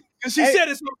 Because she said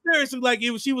it so seriously, like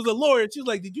she was a lawyer. She was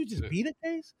like, "Did you just beat a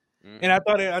case?" And I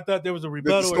thought there was a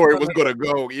rebuttal. The story was gonna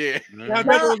go, yeah. No,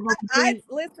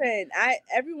 listen.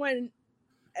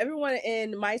 Everyone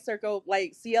in my circle,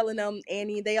 like CL and them,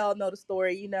 Annie, they all know the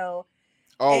story.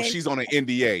 Oh, And- she's on an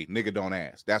NDA. Nigga, don't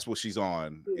ask. That's what she's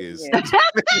on. Is Yeah.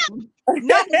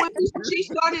 No, she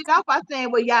started off by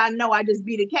saying, "Well, y'all know I just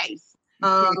be the case."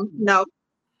 No.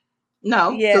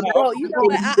 Yeah, So well, you know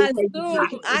what?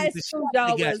 I assumed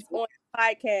y'all was on the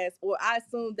podcast, or I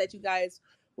assumed that you guys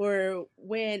were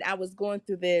when I was going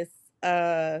through this,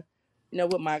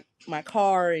 with my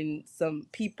car and some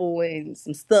people and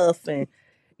some stuff, and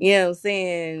you know what I'm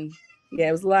saying. Yeah,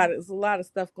 it was a lot of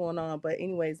stuff going on, but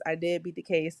anyways, I did beat the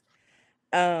case,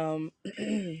 and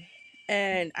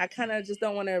I kind of just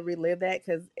don't want to relive that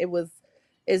because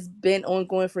it's been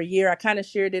ongoing for a year. I kind of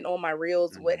shared it on my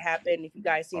reels what happened. If you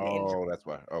guys seen it, that's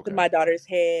why. Okay. to my daughter's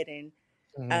head and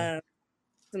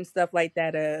some stuff like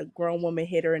that. A grown woman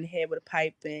hit her in the head with a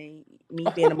pipe, and me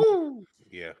being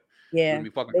Yeah. yeah, You wouldn't be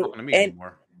fucking talking to me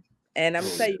anymore. and I'm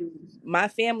telling you, my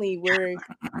family, we're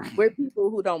people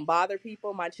who don't bother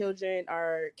people. My children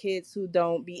are kids who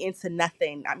don't be into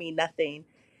nothing. I mean, nothing.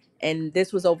 And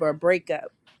this was over a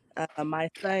breakup. My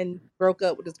son broke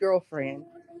up with his girlfriend.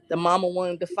 The mama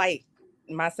wanted to fight.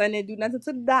 My son didn't do nothing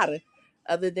to the daughter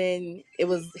other than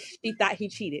she thought he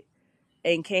cheated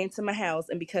and came to my house.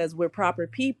 And because we're proper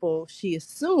people, she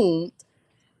assumed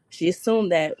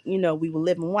that, we were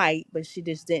living white, but she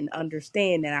just didn't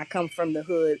understand that I come from the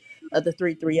hood of the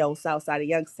 330 south side of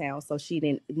Youngstown. So she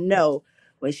didn't know.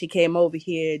 When she came over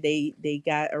here, they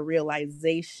got a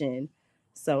realization.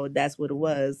 So that's what it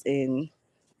was. And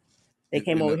they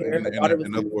came over here. In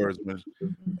other words,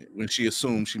 when she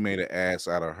assumed she made an ass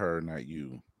out of her, not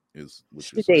you, is what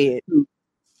she did.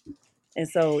 And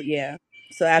so, yeah.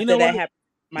 So after that happened,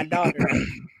 my daughter,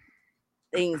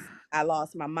 I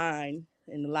lost my mind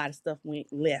and a lot of stuff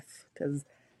went left because,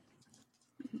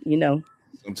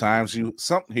 Sometimes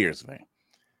here's the thing.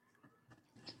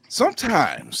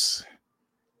 Sometimes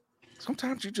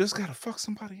you just gotta fuck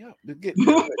somebody up to get.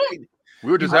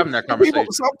 We were just having that conversation.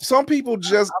 Some people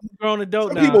just grown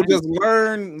adult now. People just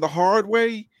learn the hard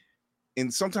way,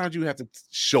 and sometimes you have to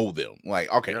show them,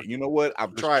 like, okay, you know what?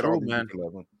 I've tried all these different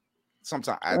levels.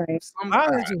 Sometimes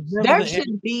there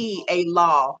should be a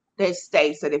law that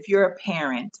states that if you're a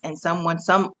parent and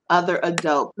some other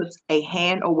adult puts a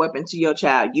hand or weapon to your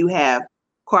child, you have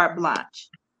carte blanche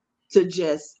to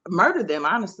just murder them.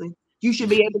 Honestly, you should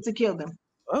be able to kill them.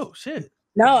 Oh shit!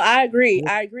 No, I agree.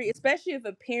 Especially if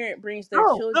a parent brings their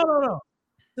children. No.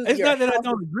 It's not that I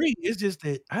don't agree. It's just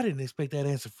that I didn't expect that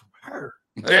answer from her.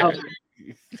 Serious?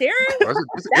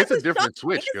 It's a different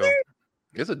switch, yo.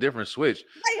 It's a different switch.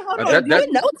 Wait, hold on. Do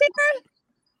you know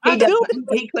Tara?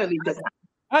 He clearly does not.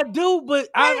 I do, but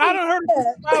I don't heard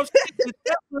about shit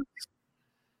that was,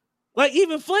 like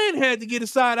even Flynn had to get a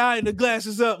side eye and the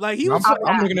glasses up. Like he was.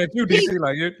 I'm looking at you, DC.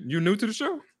 Like you new to the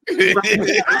show?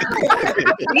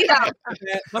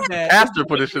 My bad. Pastor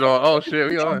put this shit on. Oh shit,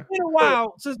 we on. It's been a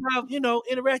while since I've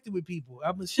interacted with people.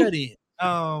 I've been shut in.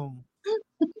 If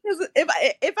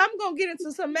I'm gonna get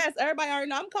into some mess, everybody already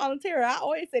know I'm calling Tara. I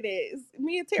always say this.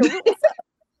 Me and Tara, what's up?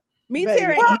 Me, Baby,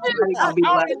 Tara.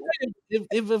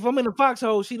 If I'm in the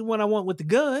foxhole, she the one I want with the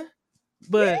gun.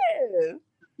 But Yeah.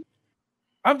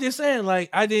 I'm just saying, like,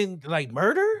 I didn't like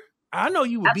murder. I know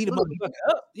you would beat a Absolutely.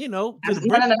 motherfucker up, No. We're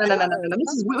talking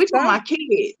about my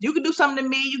kid. You can do something to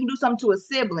me. You can do something to a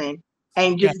sibling,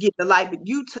 and just get the light. But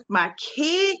you took my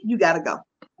kid. You gotta go.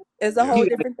 It's a whole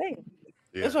different thing.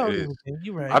 Yeah, That's all it is.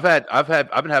 you're right. I've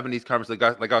been having these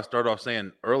conversations like I started off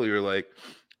saying earlier, like,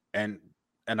 and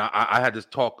I had this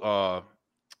talk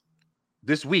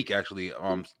this week actually.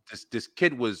 This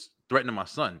kid was threatening my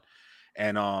son,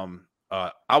 and I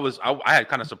had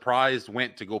kind of surprised,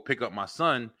 went to go pick up my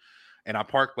son, and I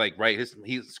parked like right his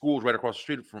school's right across the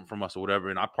street from us or whatever,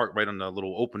 and I parked right on the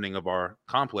little opening of our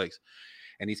complex,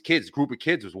 and these group of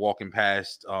kids was walking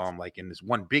past, like in this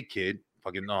one big kid.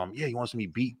 Fucking yeah, he wants me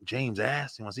to beat James'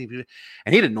 ass. He wants to see if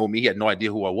and he didn't know me. He had no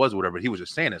idea who I was or whatever. He was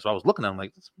just saying it. So I was looking at him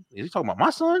like, is he talking about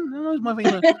my son?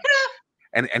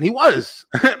 And he was.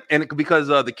 And because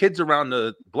the kids around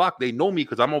the block, they know me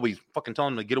because I'm always fucking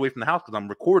telling them to get away from the house because I'm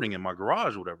recording in my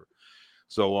garage or whatever.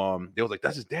 So they was like,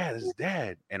 that's his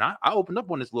dad. And I opened up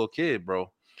on this little kid,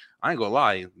 bro. I ain't gonna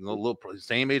lie, little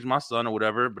same age as my son or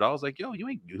whatever. But I was like, yo, who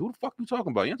the fuck you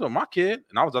talking about? You ain't talking about my kid.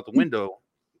 And I was out the window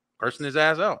cursing his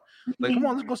ass out. Like, come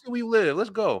on, let's go see where you live. Let's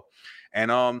go.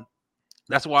 And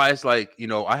that's why it's like,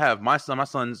 I have my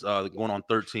son's going on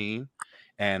 13,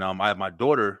 and I have my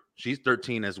daughter, she's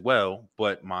 13 as well,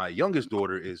 but my youngest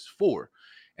daughter is 4,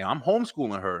 and I'm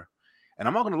homeschooling her. And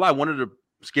I'm not gonna lie, one of the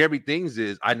scary things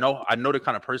is I know the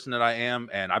kind of person that I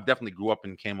am, and I definitely grew up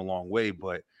and came a long way.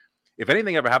 But if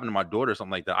anything ever happened to my daughter or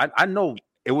something like that, I know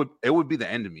it would be the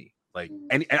end of me. Like,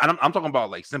 and I'm talking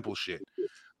about like simple shit.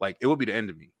 Like, it would be the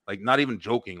end of me. Like, not even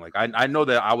joking. Like, I know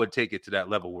that I would take it to that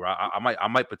level where I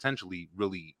might potentially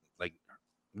really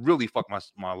fuck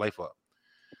my life up.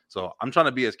 So I'm trying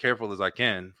to be as careful as I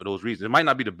can for those reasons. It might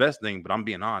not be the best thing, but I'm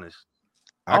being honest.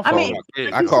 I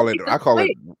call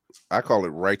it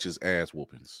righteous ass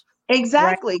whoopings.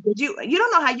 Exactly, because you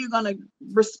don't know how you're gonna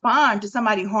respond to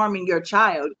somebody harming your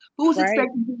child. Who's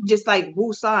expecting you to just like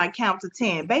woosah and count to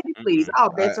 10, baby? Please,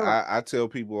 all bets are. I tell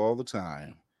people all the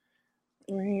time.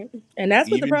 Right, and that's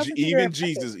what even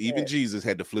Jesus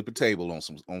had to flip a table on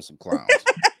some clowns.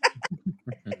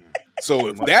 So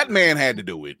if that man had to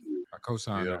do it, I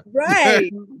co-sign that.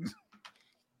 Right.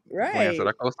 Right. So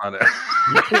I co-sign that.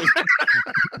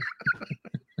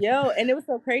 Yo, and it was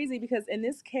so crazy because in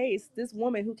this case, this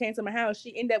woman who came to my house,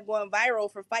 she ended up going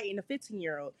viral for fighting a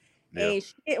 15-year-old. Yeah. And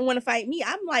she didn't want to fight me.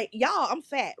 I'm like, y'all, I'm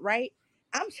fat, right?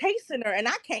 I'm chasing her and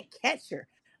I can't catch her.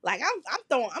 Like I'm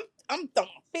throwing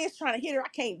fish trying to hit her. I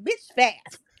can't, bitch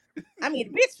fast. I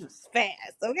mean, bitch was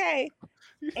fast, okay?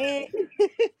 And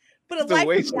but the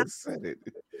way she said it.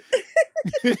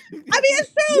 I mean,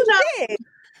 it's true. Shit.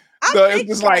 No, it's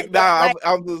just like, nah,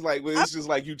 I'm just like, well, it's just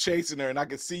like you chasing her, and I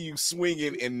can see you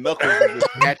swinging and knuckles just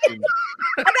catching,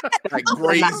 like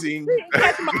grazing.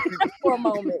 Catch my for a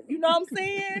moment, you know what I'm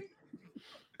saying?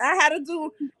 I had to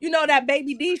do, that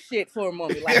baby D shit for a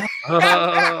moment, like.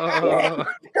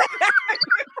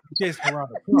 That's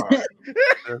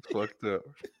fucked up.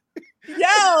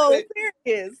 Yo,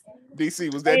 serious.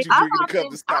 DC, was that you drinking the cup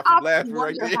to stop from laughing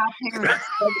right there? How parents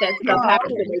that stuff happen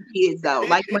to their kids though.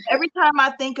 Like every time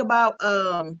I think about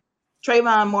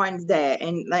Trayvon Martin's dad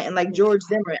and like George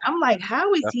Zimmerman, I'm like,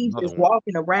 how is he just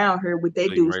walking around here with that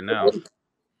dude right now?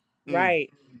 Right.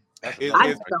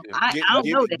 I don't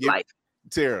know that life.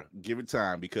 Tara, give it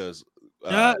time because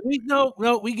we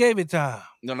gave it time.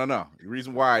 No. The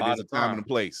reason why there's a time and a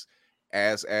place.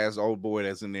 As old boy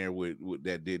that's in there with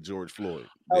that did George Floyd.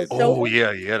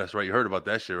 Yeah, that's right. You heard about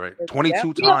that shit, right?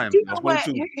 22 times. You know what?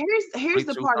 Here's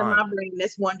the part of my brain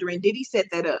that's wondering: did he set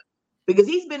that up? Because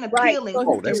he's been appealing.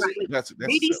 That's did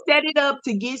he set it up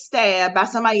to get stabbed by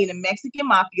somebody in the Mexican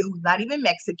mafia who's not even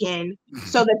Mexican,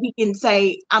 so that he can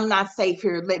say, "I'm not safe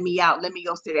here. Let me out. Let me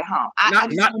go sit at home."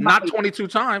 Not 22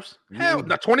 times. Hell,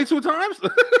 not 22 times.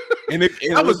 And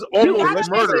that was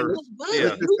almost murder.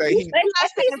 Yeah.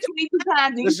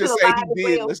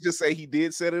 Let's just say he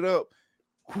did set it up.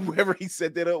 Whoever he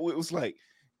set that up with was like,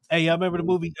 hey, y'all remember the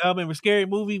movie? Y'all remember Scary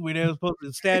Movie where they were supposed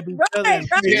to stab each other?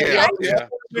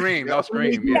 Scream. That was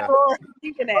Scream. Yeah. Yeah.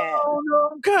 Speaking of that. Oh no,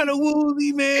 I'm kind of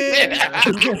woozy, man.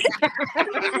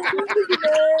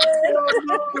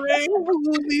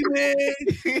 Woozy, man.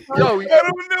 Yo, I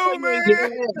don't know, man.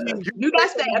 You got to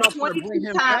stay at Bring 26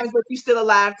 him times back. if you're still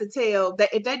alive to tell that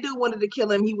if that dude wanted to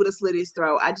kill him, he would have slit his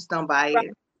throat. I just don't buy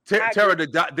it. Tara,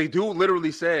 the dude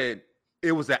literally said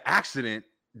it was an accident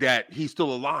that he's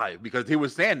still alive because he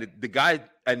was saying that the guy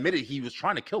admitted he was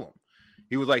trying to kill him.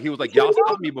 He was like, y'all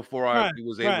stopped me before I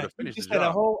was able to finish the You said a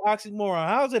job. whole oxymoron.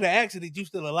 How's it an accident you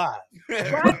still alive?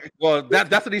 Well,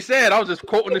 that's what he said. I was just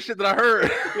quoting the shit that I heard.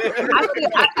 I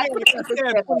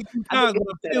Yeah, 22 times, but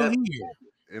I'm still here.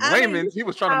 In layman, he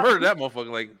was trying to murder that motherfucker.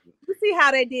 Like, You see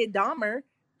how they did Dahmer?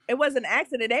 It was an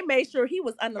accident. They made sure he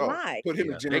was unalive. Put him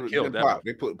Yeah, in they Gen killed that Pop.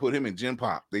 They put him in Gen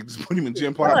Pop. They just put him in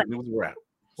Gen Pop, and it was a wrap.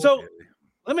 So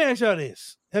let me ask y'all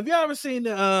this: have y'all ever seen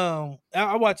the?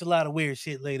 I watch a lot of weird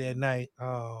shit late at night.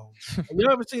 Have you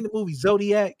ever seen the movie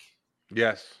Zodiac?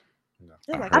 yes.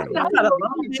 They're like, I saw that a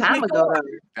long time ago.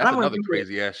 That's I wanna another do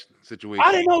crazy ass situation.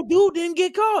 I didn't know dude didn't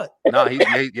get caught. Nah, he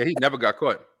never got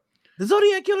caught. The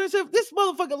Zodiac killer himself. This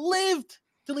motherfucker lived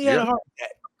till he had Yeah. a heart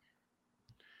attack.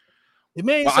 The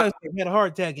man Well, suspect had a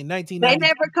heart attack in They 1990.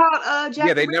 never caught Jack.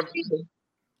 Yeah, they the never- Ripper.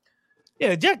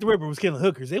 Yeah, Jack the Ripper was killing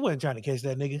hookers. They wasn't trying to catch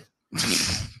that nigga.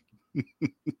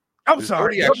 I'm The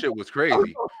sorry. Zodiac shit was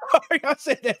crazy. I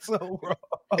said that so wrong.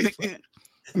 I'm sorry.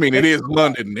 I mean, it is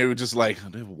London. They were just like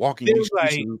they were walking They these was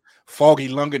streets like- in foggy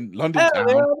London Hell, town.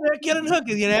 they're over there killing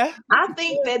hookers, you know? I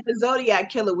think that the Zodiac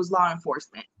killer was law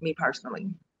enforcement. Me personally.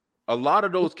 A lot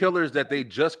of those killers that they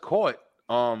just caught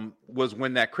was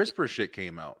when that CRISPR shit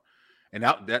came out. And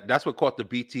that's what caught the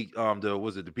BT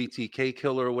the BTK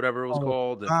killer or whatever it was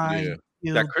called. Fine,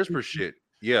 That CRISPR shit.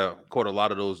 Yeah, caught a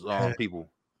lot of those people.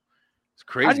 It's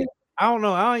crazy. I don't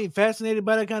know. I ain't fascinated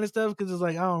by that kind of stuff because it's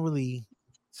like I don't really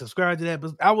subscribe to that.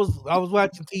 But I was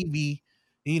watching TV.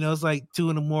 You know, it's like 2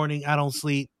 a.m. I don't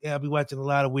sleep. Yeah, I'll be watching a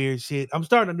lot of weird shit. I'm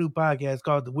starting a new podcast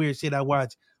called The Weird Shit I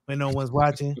Watch When No One's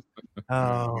Watching.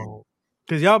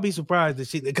 Because y'all be surprised the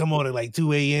shit that come on at like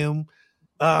 2 a.m.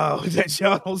 That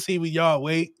y'all don't see when y'all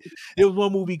wait. There was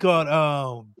one movie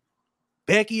called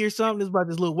Becky or something. It's about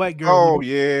this little white girl. Oh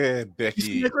yeah, You see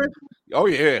Becky. that, Chris? Oh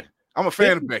yeah, I'm a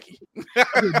fan of Becky. shit.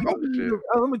 Let me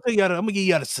tell you. I'm gonna give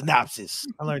you the synopsis.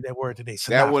 I learned that word today. That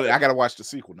Synopsis. one I gotta watch the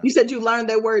sequel now. You said you learned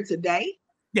that word today.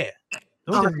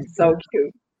 Oh, that's so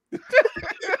cute.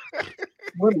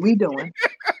 What are we doing?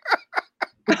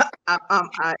 I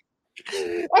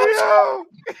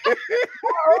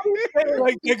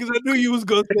like that because I knew you was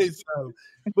gonna say something.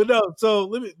 But no, so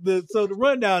the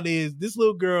rundown is this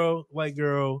little girl, white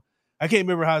girl. I can't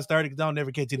remember how it started because I'll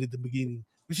never catch it at the beginning.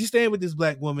 But she's staying with this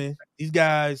black woman. These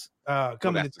guys coming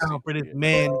to that's the town for this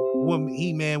sequel,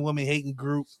 woman hating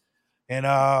group. And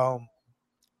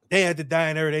they had to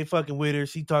dine her, they fucking with her.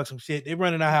 She talks some shit. They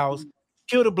run in her house,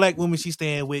 kill the black woman she's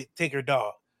staying with, take her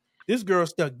dog. This girl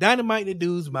stuck dynamite in the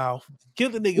dude's mouth,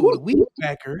 killed the nigga with a weed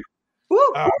whacker.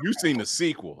 You seen the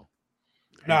sequel?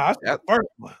 Nah, that's the first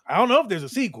one. I don't know if there's a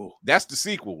sequel. That's the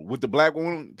sequel with the black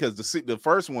woman because the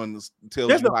first one tells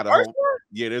There's you the how the first whole. one?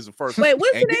 Yeah, there's the first. Wait,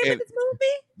 what's the And- name and of this movie?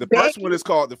 The Becky? first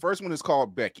one is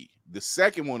called Becky. The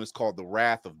second one is called The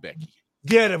Wrath of Becky.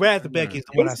 Yeah, the Wrath of Becky is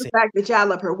the one I it's the said. fact that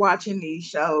y'all up here watching these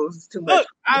shows is too much. Look,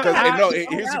 Because I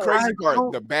here's the know. crazy part: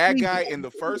 don't the bad see guy it. in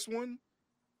the first one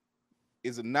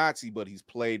is a Nazi, but he's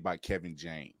played by Kevin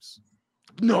James.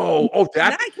 No, Not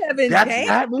Kevin that's James.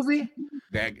 that movie.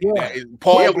 That is Oh,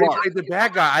 Paul yeah, but he Blart. played the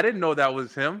bad guy. I didn't know that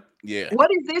was him. Yeah. What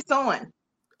is this on?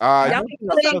 Y'all think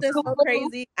know something so something.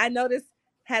 crazy? I know this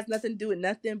has nothing to do with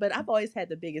nothing, but I've always had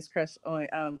the biggest crush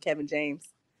on Kevin James.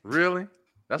 Really?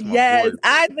 That's my Yes, boy.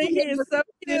 I think he is so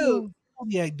cute.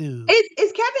 Yeah, dude.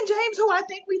 Is Kevin James who I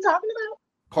think we talking about?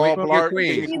 Paul Queen of Blart,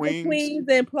 Queens. King of He's the Queens. Queens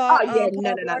and Paul. Oh yeah,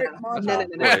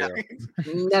 no.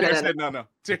 Terry said no.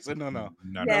 Terry said no.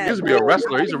 Yeah. He used to be a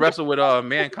wrestler. He's a wrestler with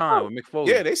Mankind with Mick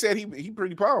Foley. Yeah, they said he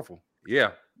pretty powerful.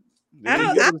 Yeah. I He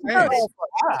don't good with his hands. know.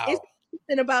 Wow. It's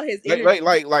something about his energy.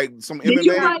 Like some Did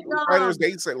you MMA like, fighters,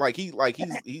 they say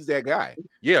he's that guy.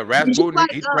 Yeah, Did you Rasputin,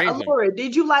 like he trains him. Laura?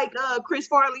 Did you like Chris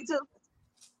Farley too?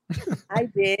 I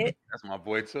did. That's my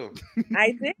boy too.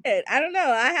 I did. I don't know.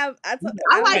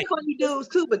 I like funny dudes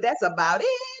too, but that's about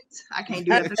it. I can't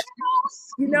do that.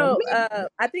 You know,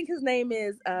 I think his name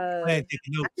is I ain't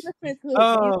taking I notes. think his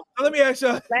So let me ask you.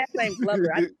 last name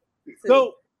Glover.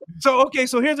 So okay,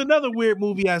 so here's another weird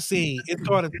movie I seen. It's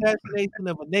called Assassination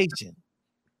of a Nation.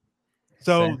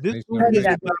 So this movie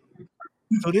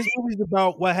is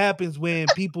about what happens when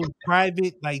people's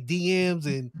private like DMs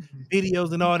and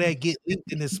videos and all that get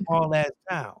leaked in this small ass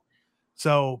town.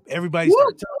 So everybody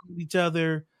starts telling each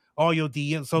other all your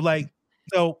DMs. So like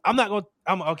So I'm not going.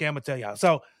 I'm gonna tell y'all.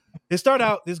 So it started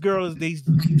out. This girl is these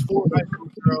 4 high school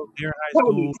girls. They're in high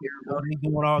school. They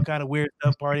doing all kind of weird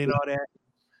stuff, party and all that.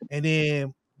 And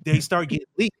then they start getting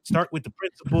leaked. Start with the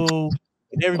principal,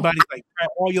 and everybody's like,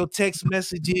 all your text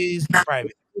messages,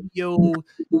 private video,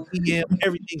 DM,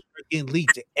 everything starts getting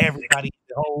leaked to everybody in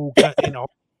the whole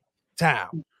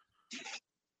town.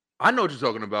 I know what you're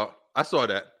talking about. I saw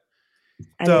that.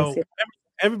 So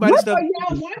everybody What stuff. are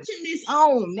y'all watching this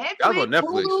on Netflix? I was on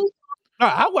Netflix. Hulu? No,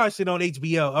 I watched it on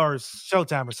HBO or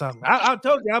Showtime or something. I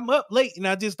told you I'm up late and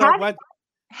I just started watching.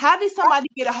 How did somebody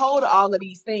get a hold of all of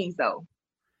these things though?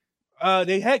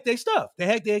 They hacked their stuff. They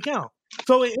hacked their account.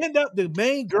 So it ended up the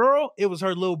main girl. It was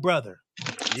her little brother.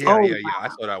 Yeah, yeah. I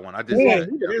saw that one. I did see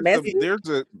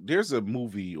that. There's a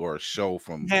movie or a show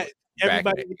from Everybody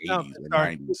back in the 80s or start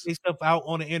 90s. putting stuff out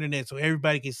on the internet so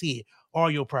everybody can see it.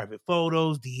 All your private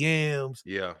photos, DMs,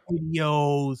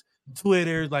 videos,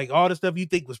 Twitter, like all the stuff you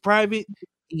think was private.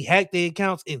 He hacked their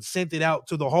accounts and sent it out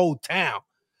to the whole town.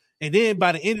 And then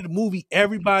by the end of the movie,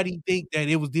 everybody think that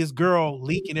it was this girl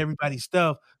leaking everybody's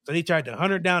stuff. So they tried to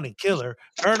hunt her down and kill her.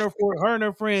 Her and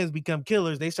her friends become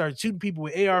killers. They started shooting people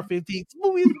with AR-15s. This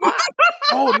movie is wild.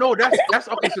 Oh no, that's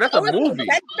okay. So that's a movie.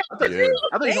 I thought you were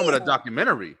talking about a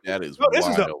documentary. That is this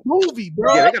is a movie,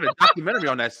 bro. Yeah, they got a documentary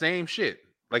on that same shit.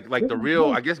 Like the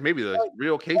real, I guess maybe the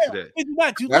real case of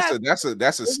that.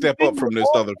 That's a step up from this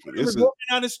other. Walking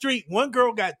down the street, one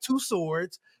girl got 2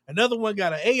 swords, another one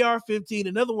got an AR-15,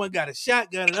 another one got a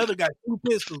shotgun, another got 2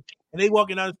 pistols, and they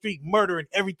walking down the street murdering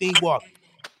everything walking.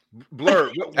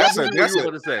 Blur. That's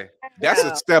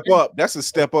a step up. That's a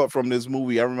step up from this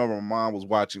movie. I remember my mom was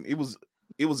watching. It was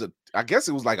I guess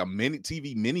it was like a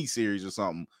mini series or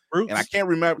something. Roots? And I can't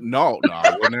remember. No, it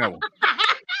wasn't that one.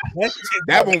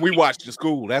 That one we watched at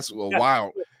school. That's a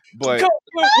wild. But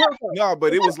no,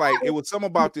 but it was something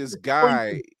about this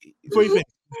guy. Before you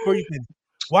finish.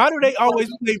 Why do they always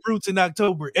play Roots in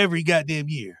October every goddamn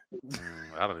year?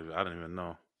 I don't even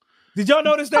know. Did y'all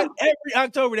notice that every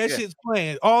October that shit's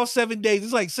playing all 7 days?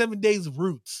 It's like 7 days of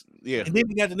Roots. Yeah, and then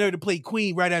we got the nerve to play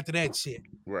Queen right after that shit.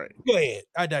 Right. Go ahead.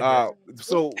 I digress.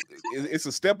 So it's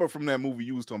a step up from that movie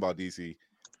you was talking about, DC,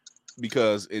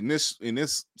 because in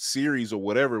this series or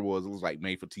whatever it was like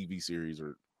made for TV series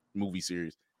or movie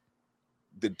series,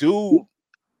 the dude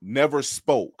never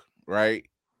spoke. Right.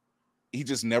 He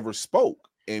just never spoke,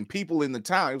 and people in the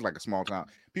town, it was like a small town.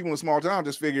 People in the small town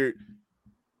just figured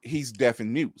he's deaf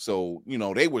and mute. So,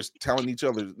 they were telling each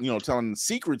other, telling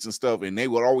secrets and stuff, and they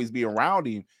would always be around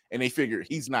him, and they figured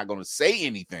he's not going to say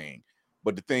anything.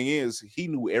 But the thing is, he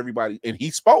knew everybody, and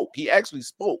he spoke. He actually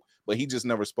spoke, but he just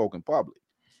never spoke in public.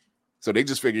 So they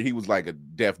just figured he was like a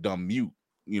deaf, dumb mute,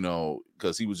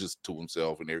 because he was just to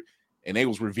himself, and they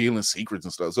was revealing secrets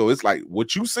and stuff. So it's like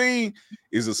what you seen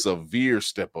is a severe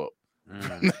step up.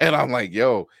 And I'm like,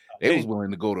 yo, they was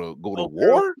willing to go to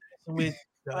war with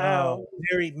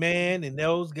married man, and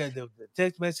those got the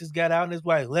text messages got out, and his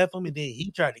wife left him, and then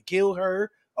he tried to kill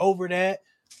her over that.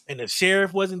 And the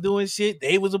sheriff wasn't doing shit.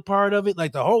 They was a part of it.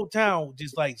 Like the whole town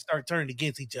just like start turning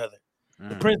against each other.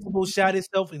 The principal shot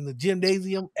himself in the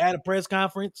gymnasium at a press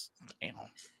conference.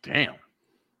 Damn.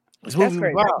 It's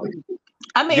moving wild.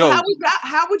 I mean,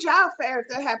 how would y'all fare if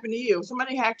that happened to you? If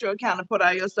somebody hacked your account and put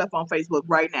all your stuff on Facebook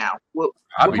right now,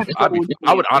 I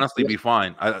would honestly be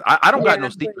fine. I don't got no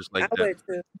secrets like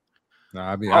that. No,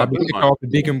 I'll be kicked off the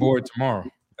deacon board tomorrow.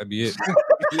 That'd be it.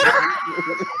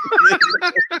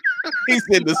 He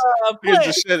said this. Here's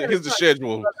the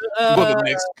schedule for the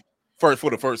next for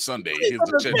the first Sunday. Here's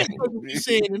the schedule. He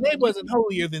said, and they wasn't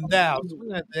holier than thou. So we're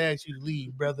gonna have to ask you to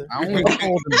leave, brother. I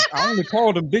only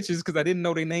called them bitches because I didn't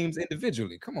know their names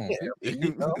individually. Come on,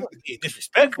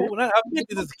 disrespectful. I've been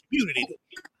to this community.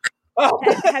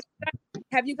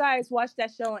 Have you guys watched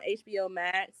that show on HBO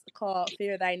Max called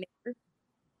Fear Thy Neighbor?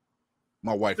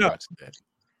 My wife watched that.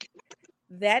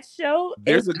 That show.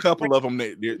 There's a couple of them.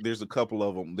 There's a couple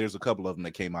of them. There's a couple of them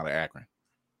that came out of Akron.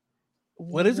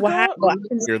 What is it called?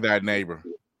 Fear Thy Neighbor.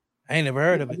 I ain't never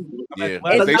heard of it. Yeah,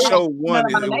 they show one.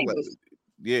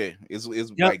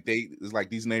 It's like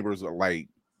these neighbors are like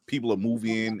people are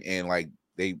moving and like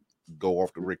they go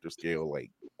off the Richter scale,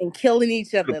 like and killing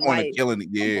each other. Like killing it.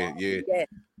 Yeah.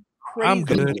 I'm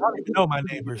good. I don't even know my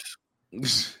neighbors.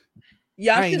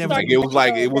 Y'all should start.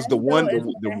 It was the one.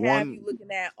 The one you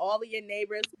looking at all of your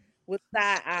neighbors with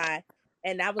side eye,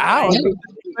 and I was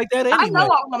like that anyway. I know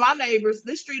all of my neighbors.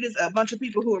 This street is a bunch of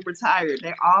people who are retired.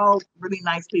 They're all really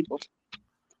nice people.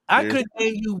 I couldn't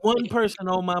name you one person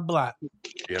on my block.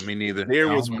 Yeah, me neither. There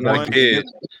was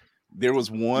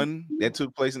one that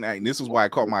took place in Akron. This is why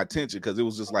it caught my attention because it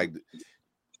was just like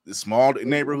the small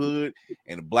neighborhood,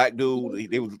 and the black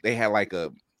dude, they had like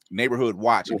a neighborhood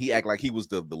watch, and he acted like he was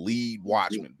the lead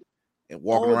watchman and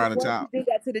walking around in town. Did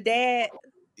that to the dad.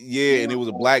 Yeah, and it was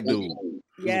a black dude.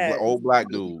 Yeah, Old black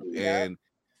dude, and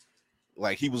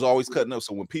like he was always cutting up.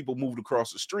 So when people moved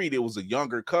across the street, it was a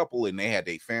younger couple, and they had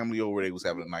their family over. They was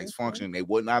having a nice function. They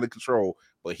wasn't out of control,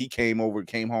 but he came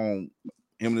home.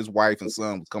 Him and his wife and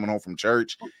son was coming home from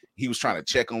church. He was trying to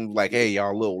check them, like, "Hey,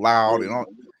 y'all a little loud," and all.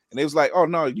 And they was like, "Oh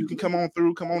no, you can come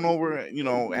on over, you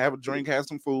know, have a drink, have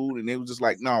some food." And they was just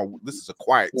like, "No, this is a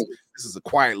quiet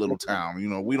little town. You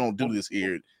know, we don't do this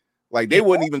here." Like they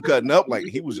wasn't even cutting up. Like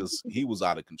he was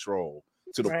out of control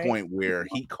to the point where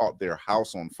he caught their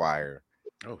house on fire.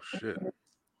 Oh shit!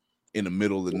 In the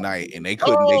middle of the night, and they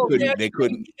couldn't.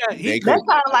 That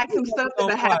sounds like some stuff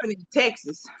that happened in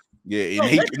Texas. Yeah,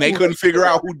 and they couldn't figure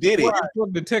out who did it.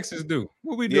 What did Texas do?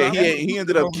 What we do? Yeah, he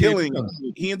ended up killing.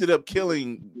 He ended up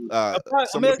killing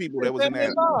some of the people that was in that.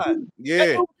 Yeah,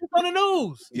 that was on the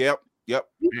news. Yep.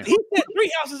 He set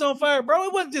 3 houses on fire, bro.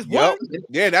 It wasn't just one.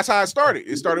 Yeah, that's how it started.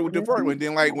 It started with the first one.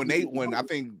 Then, like when I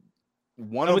think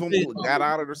one of them got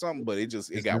out of it or something, but it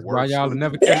got worse. Why y'all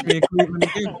never catch me in Cleveland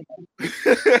again?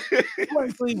 It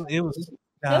wasn't Cleveland. It was.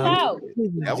 That was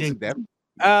that.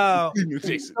 The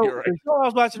show I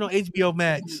was watching on HBO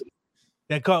Max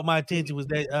that caught my attention was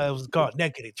that it was called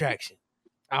Naked Attraction.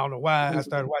 I don't know why I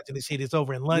started watching this shit. It's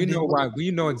over in London. We know why.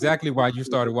 We know exactly why you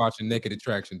started watching Naked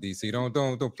Attraction, DC. Don't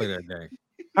play that game.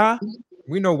 Huh?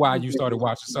 We know why you started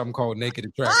watching something called Naked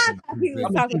Attraction. He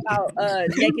was talking about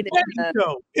Naked.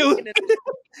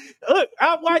 Look,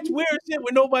 I watch weird shit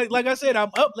with nobody. Like I said,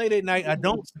 I'm up late at night. I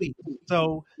don't sleep.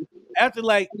 So after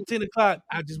like 10 o'clock,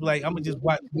 I just be like, I'm gonna just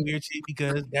watch weird shit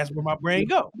because that's where my brain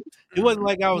go. It wasn't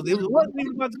like it wasn't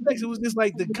even about the sex. It was just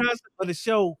like the concept of the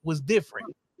show was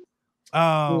different.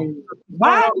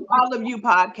 Why do all of you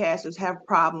podcasters have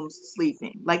problems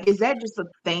sleeping? Like, is that just a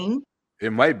thing?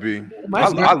 It might be.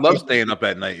 I love staying up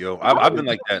at night, yo. I've been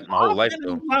like that my whole life,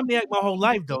 though. My whole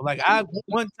life, though. Like I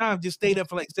one time just stayed up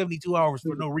for like 72 hours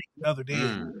for no reason. The other day,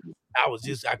 I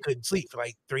couldn't sleep for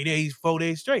like 3 days, 4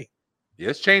 days straight. Yeah,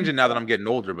 it's changing now that I'm getting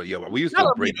older. But yeah, we used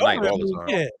to break the night all the time.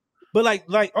 Yeah, but like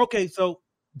okay, so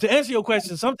to answer your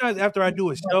question, sometimes after I do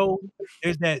a show,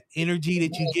 there's that energy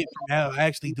that you get from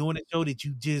actually doing a show that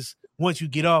you just once you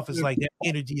get off, it's like that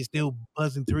energy is still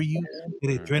buzzing through you,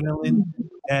 that adrenaline.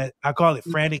 That I call it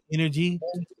frantic energy.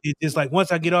 It's just like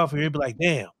once I get off here, it'd be like,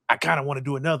 damn, I kind of want to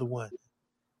do another one,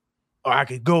 or I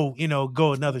could go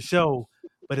another show.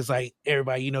 But it's like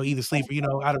everybody, either sleep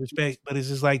or out of respect. But it's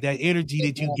just like that energy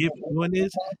that you get from doing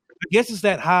this. I guess it's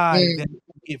that high that you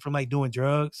get from like doing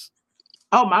drugs.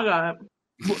 Oh my God.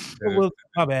 Well,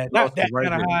 my bad. Not that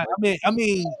kind of high. I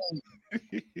mean,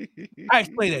 I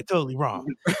explained that totally wrong.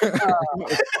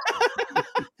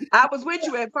 I was with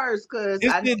you at first because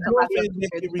I didn't know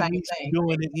the same thing.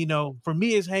 Doing it, for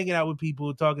me, it's hanging out with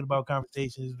people, talking about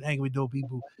conversations, hanging with dope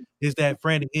people. It's that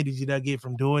frantic energy that I get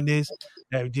from doing this.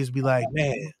 That would just be like,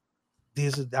 man,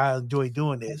 I enjoy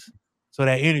doing this. So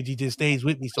that energy just stays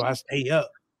with me, so I stay up.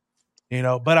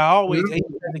 But I always, as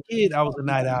a kid, I was a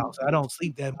night owl, so I don't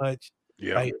sleep that much.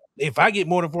 Yeah. Like if I get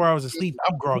more than 4 hours of sleep,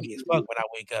 I'm groggy as fuck when I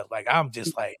wake up. Like I'm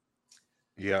just like,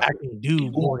 I can do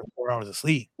more than 4 hours of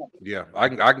sleep. Yeah, I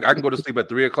can go to sleep at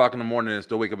 3 o'clock in the morning and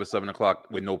still wake up at 7 o'clock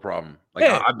with no problem. Like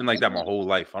I've been like that my whole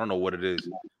life. I don't know what it is.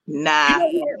 Nah,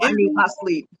 I need my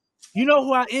sleep. You know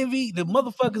who I envy? The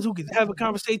motherfuckers who can have a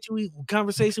conversation with you, and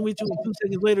 2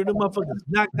 seconds later, the motherfuckers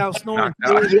knocked out snoring. I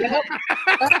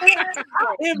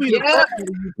envy the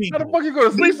How the fuck you go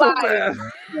to sleep so fast?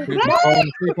 Sleep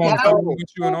on the phone with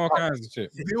you and all kinds of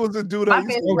shit. It was a dude I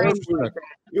used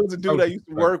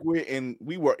to work with, and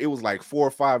it was like 4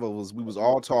 or 5 of us. We was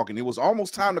all talking. It was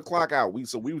almost time to clock out. We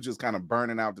were just kind of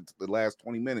burning out the last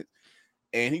 20 minutes.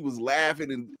 And he was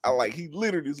laughing, and he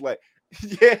literally was like,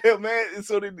 yeah, man. And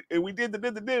so we did the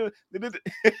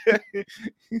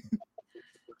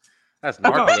That's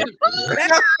narco.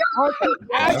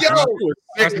 I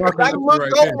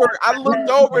looked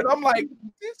over and I'm like,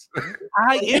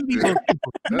 I envy those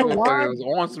people. You know why? I was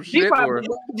on some shit or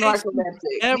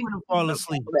ever to fall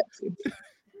asleep.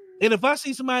 And if I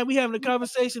see somebody, we having a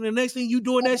conversation, and the next thing you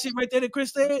doing that shit right there that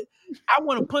Chris said, I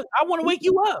want to wake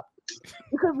you up.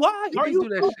 Because why are you do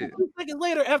that shit 2 seconds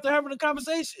later after having a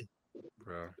conversation?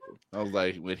 Bro. I was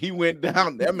like, when he went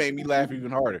down, that made me laugh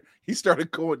even harder. He started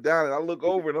going down, and I look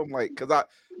over, and I'm like, because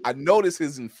I noticed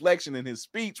his inflection in his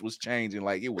speech was changing,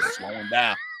 like it was slowing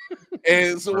down.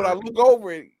 And so when I look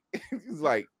over it, he's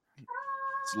like,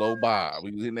 slow Bob.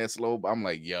 We was in that slow Bob. I'm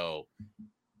like, yo.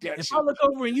 If I look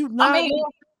over and you I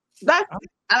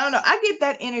I don't know. I get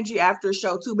that energy after a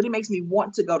show too, but it makes me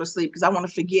want to go to sleep because I want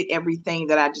to forget everything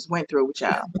that I just went through with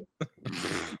y'all.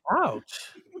 Ouch.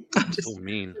 So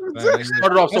mean. Man,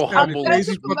 Started off so that sounded humble.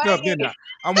 crazy fucked up, didn't I?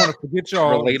 I want to forget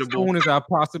y'all as Relatable. soon as I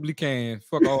possibly can.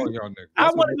 Fuck all y'all niggas. I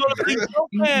That's want what to go to sleep so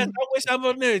fast. I wish I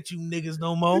wasn't there at you niggas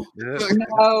no more. Yeah.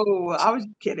 No, I was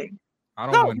kidding.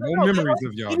 I don't want no memories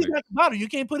of y'all You niggas. got the bottle. You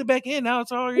can't put it back in now.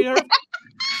 It's already hurt.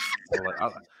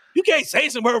 Like, You can't say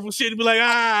some hurtful shit and be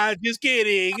like, just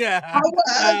kidding. I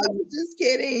was just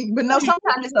kidding. But no,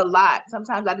 sometimes it's a lot.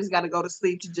 Sometimes I just got to go to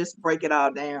sleep to just break it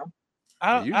all down.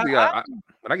 usually,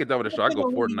 when I get done with the show, I go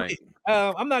Fortnite.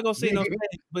 I'm not gonna say no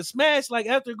Smash, but Smash, like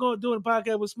after doing the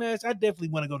podcast with Smash, I definitely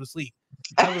want to go to sleep.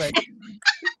 I'm like, I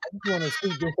just want to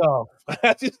sleep this off.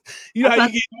 You know how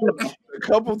you get A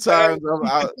couple times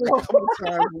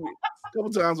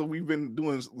when we've been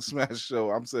doing Smash show,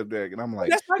 I'm sitting there and I'm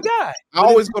like, that's my guy. I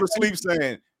always go to sleep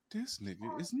saying, "This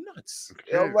nigga is nuts."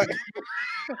 I'm like,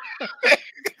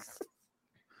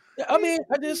 I mean,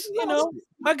 I just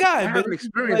my guy. I But haven't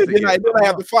experienced then it I yet.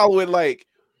 have to follow it like,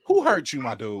 "Who hurt you,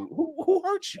 my dude? Who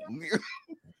hurt you?"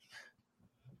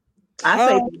 I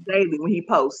say this daily when he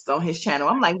posts on his channel.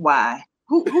 I'm like, why?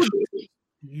 Who did it?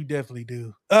 you definitely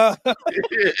do. I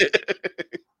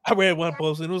read one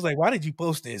post and it was like, why did you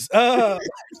post this?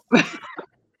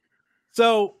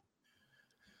 So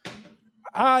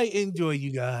I enjoy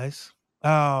you guys.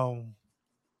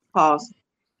 Pause.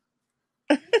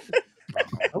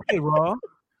 Okay, Raw.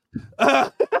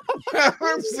 I'm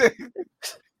saying,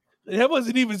 That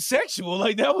wasn't even sexual.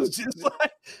 Like that was just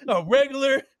like a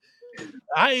regular.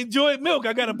 I enjoyed milk.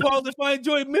 I got to pause if I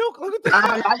enjoyed milk. Look at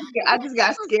that. I just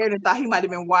got scared and thought he might have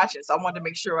been watching, so I wanted to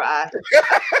make sure I'm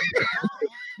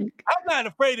not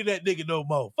afraid of that nigga no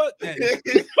more. Fuck that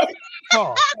nigga.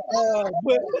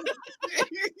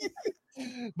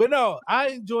 But no, I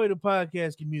enjoy the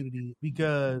podcast community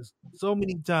because so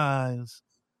many times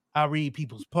I read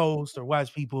people's posts or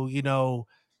watch people,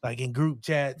 like in group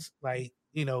chats, like,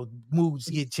 moods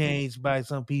get changed by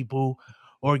some people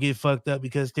or get fucked up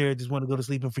because they just want to go to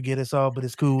sleep and forget us all, but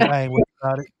it's cool. I ain't worried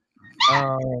about it.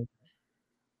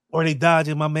 Or they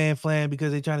dodging my man Flan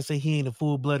because they trying to say he ain't a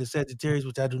full-blooded Sagittarius,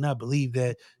 which I do not believe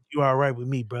that. You are right with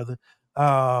me, brother.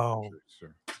 Brian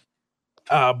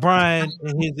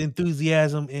and his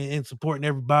enthusiasm and supporting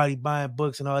everybody, buying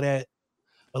books and all that.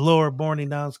 Laura burning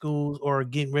down schools or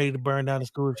getting ready to burn down the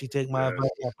school. If she take my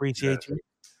advice, I appreciate you.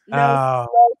 Do a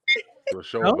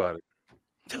show about it.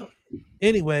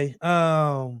 Anyway, just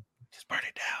burn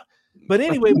it down. But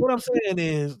anyway, what I'm saying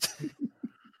is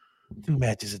 2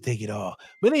 matches to take it all.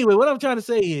 But anyway, what I'm trying to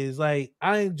say is like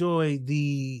I enjoy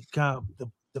the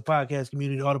podcast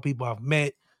community, all the people I've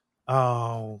met.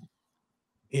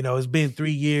 It's been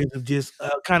 3 years of just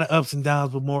kind of ups and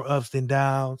downs, but more ups than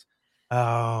downs.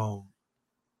 You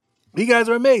guys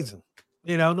are amazing.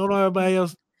 Don't know everybody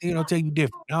else, tell you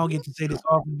different. I don't get to say this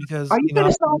often because Are you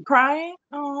gonna start crying?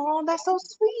 Oh, that's so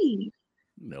sweet.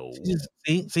 no.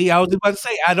 See, I was about to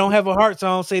say I don't have a heart, so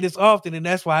I don't say this often, and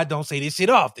that's why I don't say this shit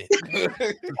often.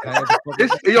 It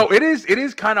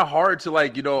is kind of hard to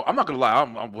like, I'm not gonna lie,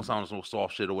 I'm gonna sound so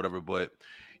soft shit or whatever, but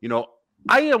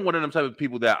I am one of them type of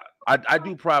people that I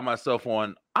do pride myself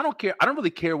on. I don't really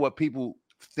care what people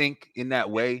think in that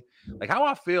way. Like how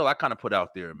I feel, I kind of put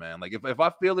out there, man. Like if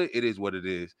I feel it, it is what it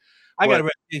is. I got a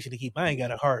reputation to keep. I ain't got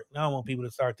a heart. I don't want people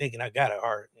to start thinking I got a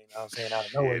heart. You know what I'm saying? Out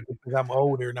of nowhere because I'm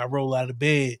older and I roll out of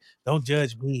bed. Don't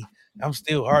judge me. I'm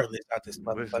still heartless out this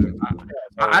motherfucker.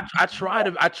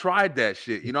 I tried that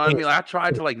shit. You know what I mean? Like, I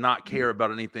tried to like not care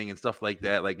about anything and stuff like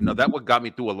that. Like, that what got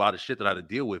me through a lot of shit that I had to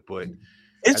deal with. But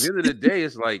at the end of the day,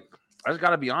 it's like I just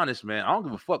gotta be honest, man. I don't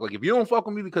give a fuck. Like if you don't fuck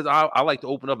with me because I like to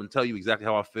open up and tell you exactly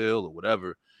how I feel or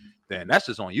whatever, then that's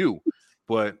just on you.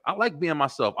 But I like being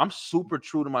myself. I'm super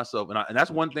true to myself, and that's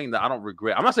one thing that I don't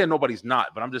regret. I'm not saying nobody's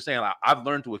not, but I'm just saying I've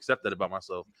learned to accept that about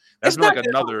myself. That's like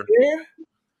another.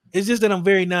 It's just that I'm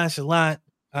very nonchalant,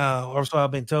 or so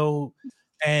I've been told,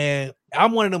 and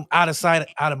I'm one of them out of sight,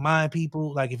 out of mind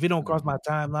people. Like if it don't cross my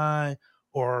timeline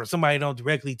or somebody don't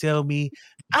directly tell me,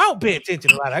 I don't pay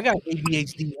attention a lot. I got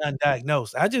ADHD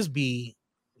undiagnosed. I just be,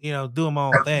 doing my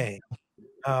own thing.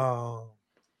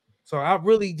 So I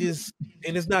really just,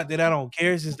 and it's not that I don't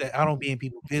care, it's just that I don't be in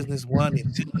people's business, 1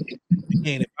 and 2.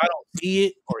 And if I don't see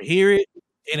it or hear it,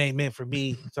 it ain't meant for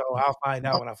me. So I'll find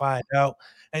out when I find out.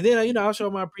 And then, I'll show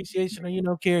my appreciation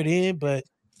or, care it in. But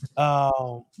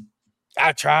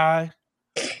I try.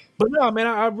 But no, man,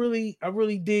 I really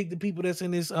dig the people that's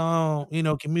in this,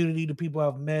 community, the people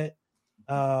I've met.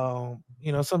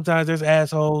 Sometimes there's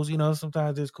assholes,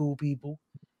 sometimes there's cool people.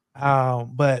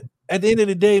 But at the end of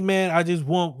the day, man, I just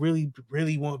really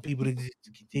want people to just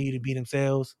continue to be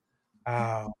themselves.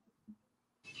 And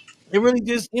really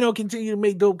just, continue to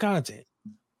make dope content.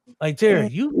 Like Terry,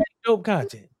 you make dope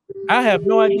content. I have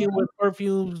no idea what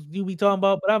perfumes you be talking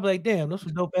about, but I'm like, damn, those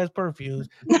some dope ass perfumes.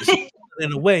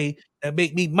 In a way that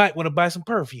might want to buy some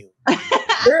perfume.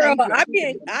 Girl, I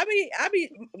be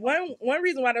one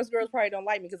reason why those girls probably don't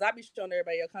like me because I be showing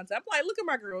everybody your content. I'm like, look at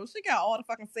my girl, she got all the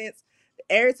fucking sense.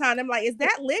 Every time I'm like, is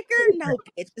that liquor? No,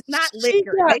 bitch, it's not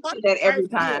liquor. I say that every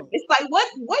time. It's like, what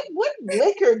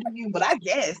liquor do you? But I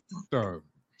guess. So,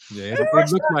 yeah, it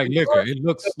looks like liquor. It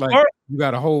looks like you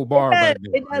got a whole bar back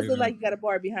there. It does look like you got a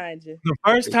bar behind you. The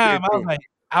first time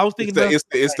I was thinking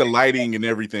it's the lighting and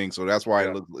everything, so that's why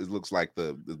it looks like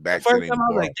the back. First time I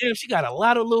was like, damn, she got a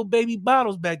lot of little baby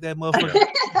bottles back that motherfucker.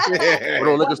 Go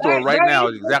to a liquor store right now,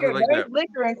 exactly like that.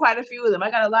 Liquor in quite a few of them. I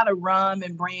got a lot of rum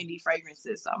and brandy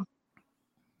fragrances. So.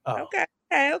 Oh. Okay.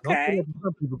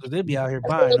 Because they be out here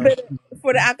buying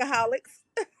for the alcoholics.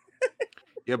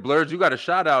 Yeah, Blurs, you got a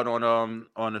shout out on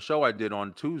the show I did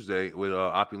on Tuesday with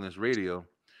Opulence Radio.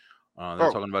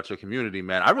 They're talking about your community,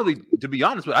 man. To be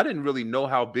honest with you, I didn't really know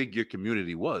how big your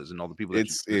community was and all the people that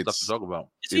you stuff to talk about.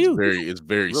 It's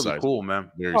very really cool,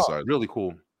 man. Very sizable. Really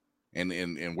cool. And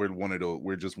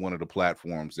we're just one of the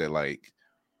platforms that like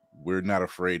we're not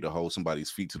afraid to hold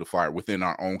somebody's feet to the fire within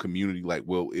our own community. Like,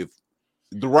 well, if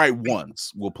the right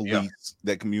ones will police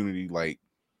that community, like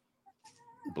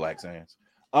Black Sands.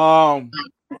 Did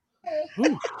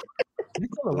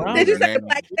you say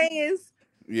Black Sands?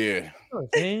 Yeah.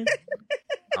 I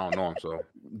don't know him, so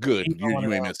good.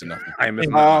 You ain't missing nothing. I ain't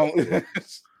missing nothing.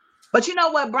 But you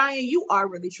know what, Brian? You are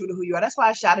really true to who you are. That's why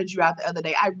I shouted you out the other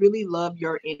day. I really love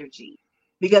your energy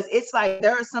because it's like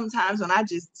there are some times when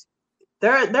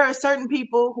there are certain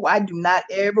people who I do not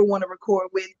ever want to record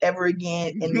with ever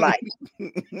again in life.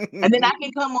 And then I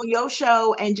can come on your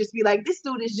show and just be like, this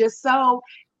dude is just so.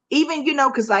 Even,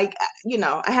 because like,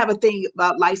 I have a thing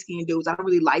about light-skinned dudes. I don't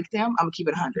really like them. I'm going to keep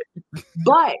it 100.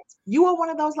 But you are one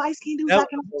of those light-skinned dudes. I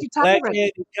can let you talk about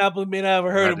it. Compliment I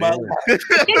ever heard about. Hey,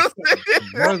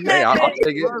 I'll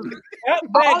take it. All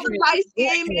the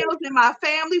light-skinned males in my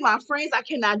family, my friends, I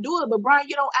cannot do it. But Brian,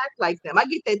 you don't act like them. I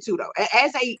get that too, though.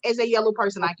 As a yellow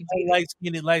person, I can see that.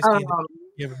 Light-skinned.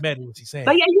 You ever met him? What she's saying?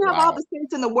 But yeah, you have all the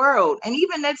sense in the world. And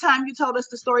even that time you told us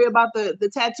the story about the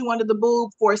tattoo under the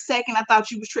boob, for a second I thought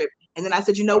you was tripping, and then I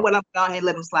said, you know what, I'm going ahead and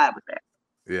let him slide with that.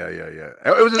 Yeah.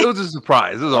 It was a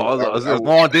surprise. It was a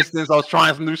long distance. I was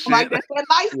trying some new shit. Like that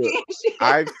light skin shit.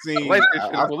 I've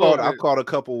caught a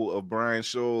couple of Brian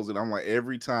shows, and I'm like,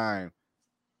 every time,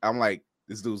 I'm like,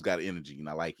 this dude's got energy, and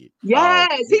I like it.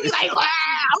 Yes, he be like, wow.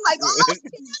 I'm like, oh, what are you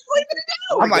gonna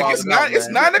do? I'm like, it's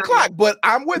 9 o'clock, but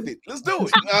I'm with it. Let's do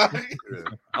it.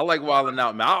 I like wilding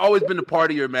out, man. I've always been a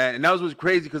partier, man, and that was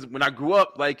crazy because when I grew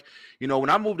up, like, when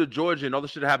I moved to Georgia and all the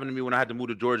shit happened to me when I had to move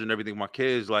to Georgia and everything, with my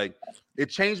kids, like, it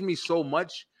changed me so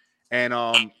much. And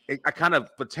I kind of,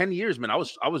 for 10 years, man, I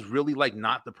was really like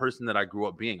not the person that I grew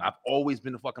up being. I've always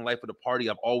been the fucking life of the party.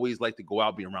 I've always liked to go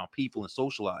out, be around people and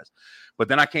socialize. But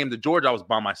then I came to Georgia. I was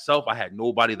by myself. I had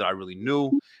nobody that I really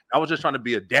knew. I was just trying to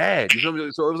be a dad. You feel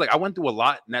me? So it was like I went through a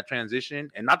lot in that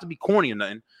transition, and not to be corny or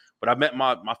nothing, but I met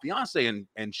my fiance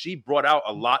and she brought out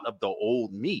a lot of the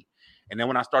old me. And then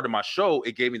when I started my show,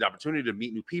 it gave me the opportunity to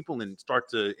meet new people and start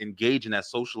to engage in that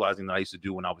socializing that I used to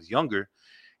do when I was younger.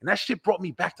 And that shit brought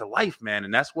me back to life, man.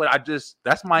 And that's what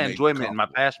that's my enjoyment and my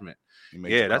passion.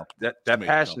 Yeah, that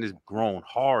passion has grown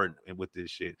hard with this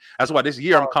shit. That's why this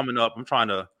year I'm coming up. I'm trying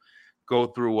to go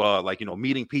through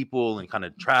meeting people and kind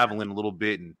of traveling a little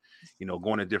bit and,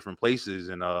 going to different places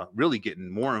and really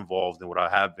getting more involved than what I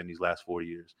have been these last 4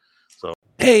 years. So,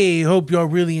 hey, hope y'all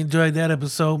really enjoyed that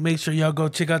episode. Make sure y'all go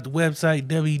check out the website,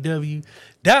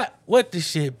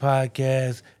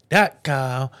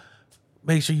 www.whattheshitpodcast.com.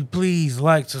 Make sure you please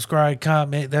like, subscribe,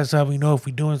 comment. That's how we know if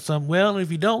we're doing something well. And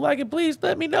if you don't like it, please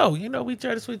let me know. We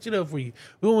try to switch it up for you.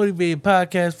 We want to be a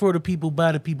podcast for the people,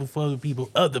 by the people, for the people,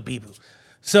 of the people.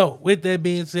 So with that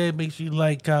being said, make sure you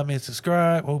like, comment,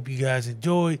 subscribe. Hope you guys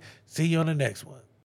enjoyed. See you on the next one.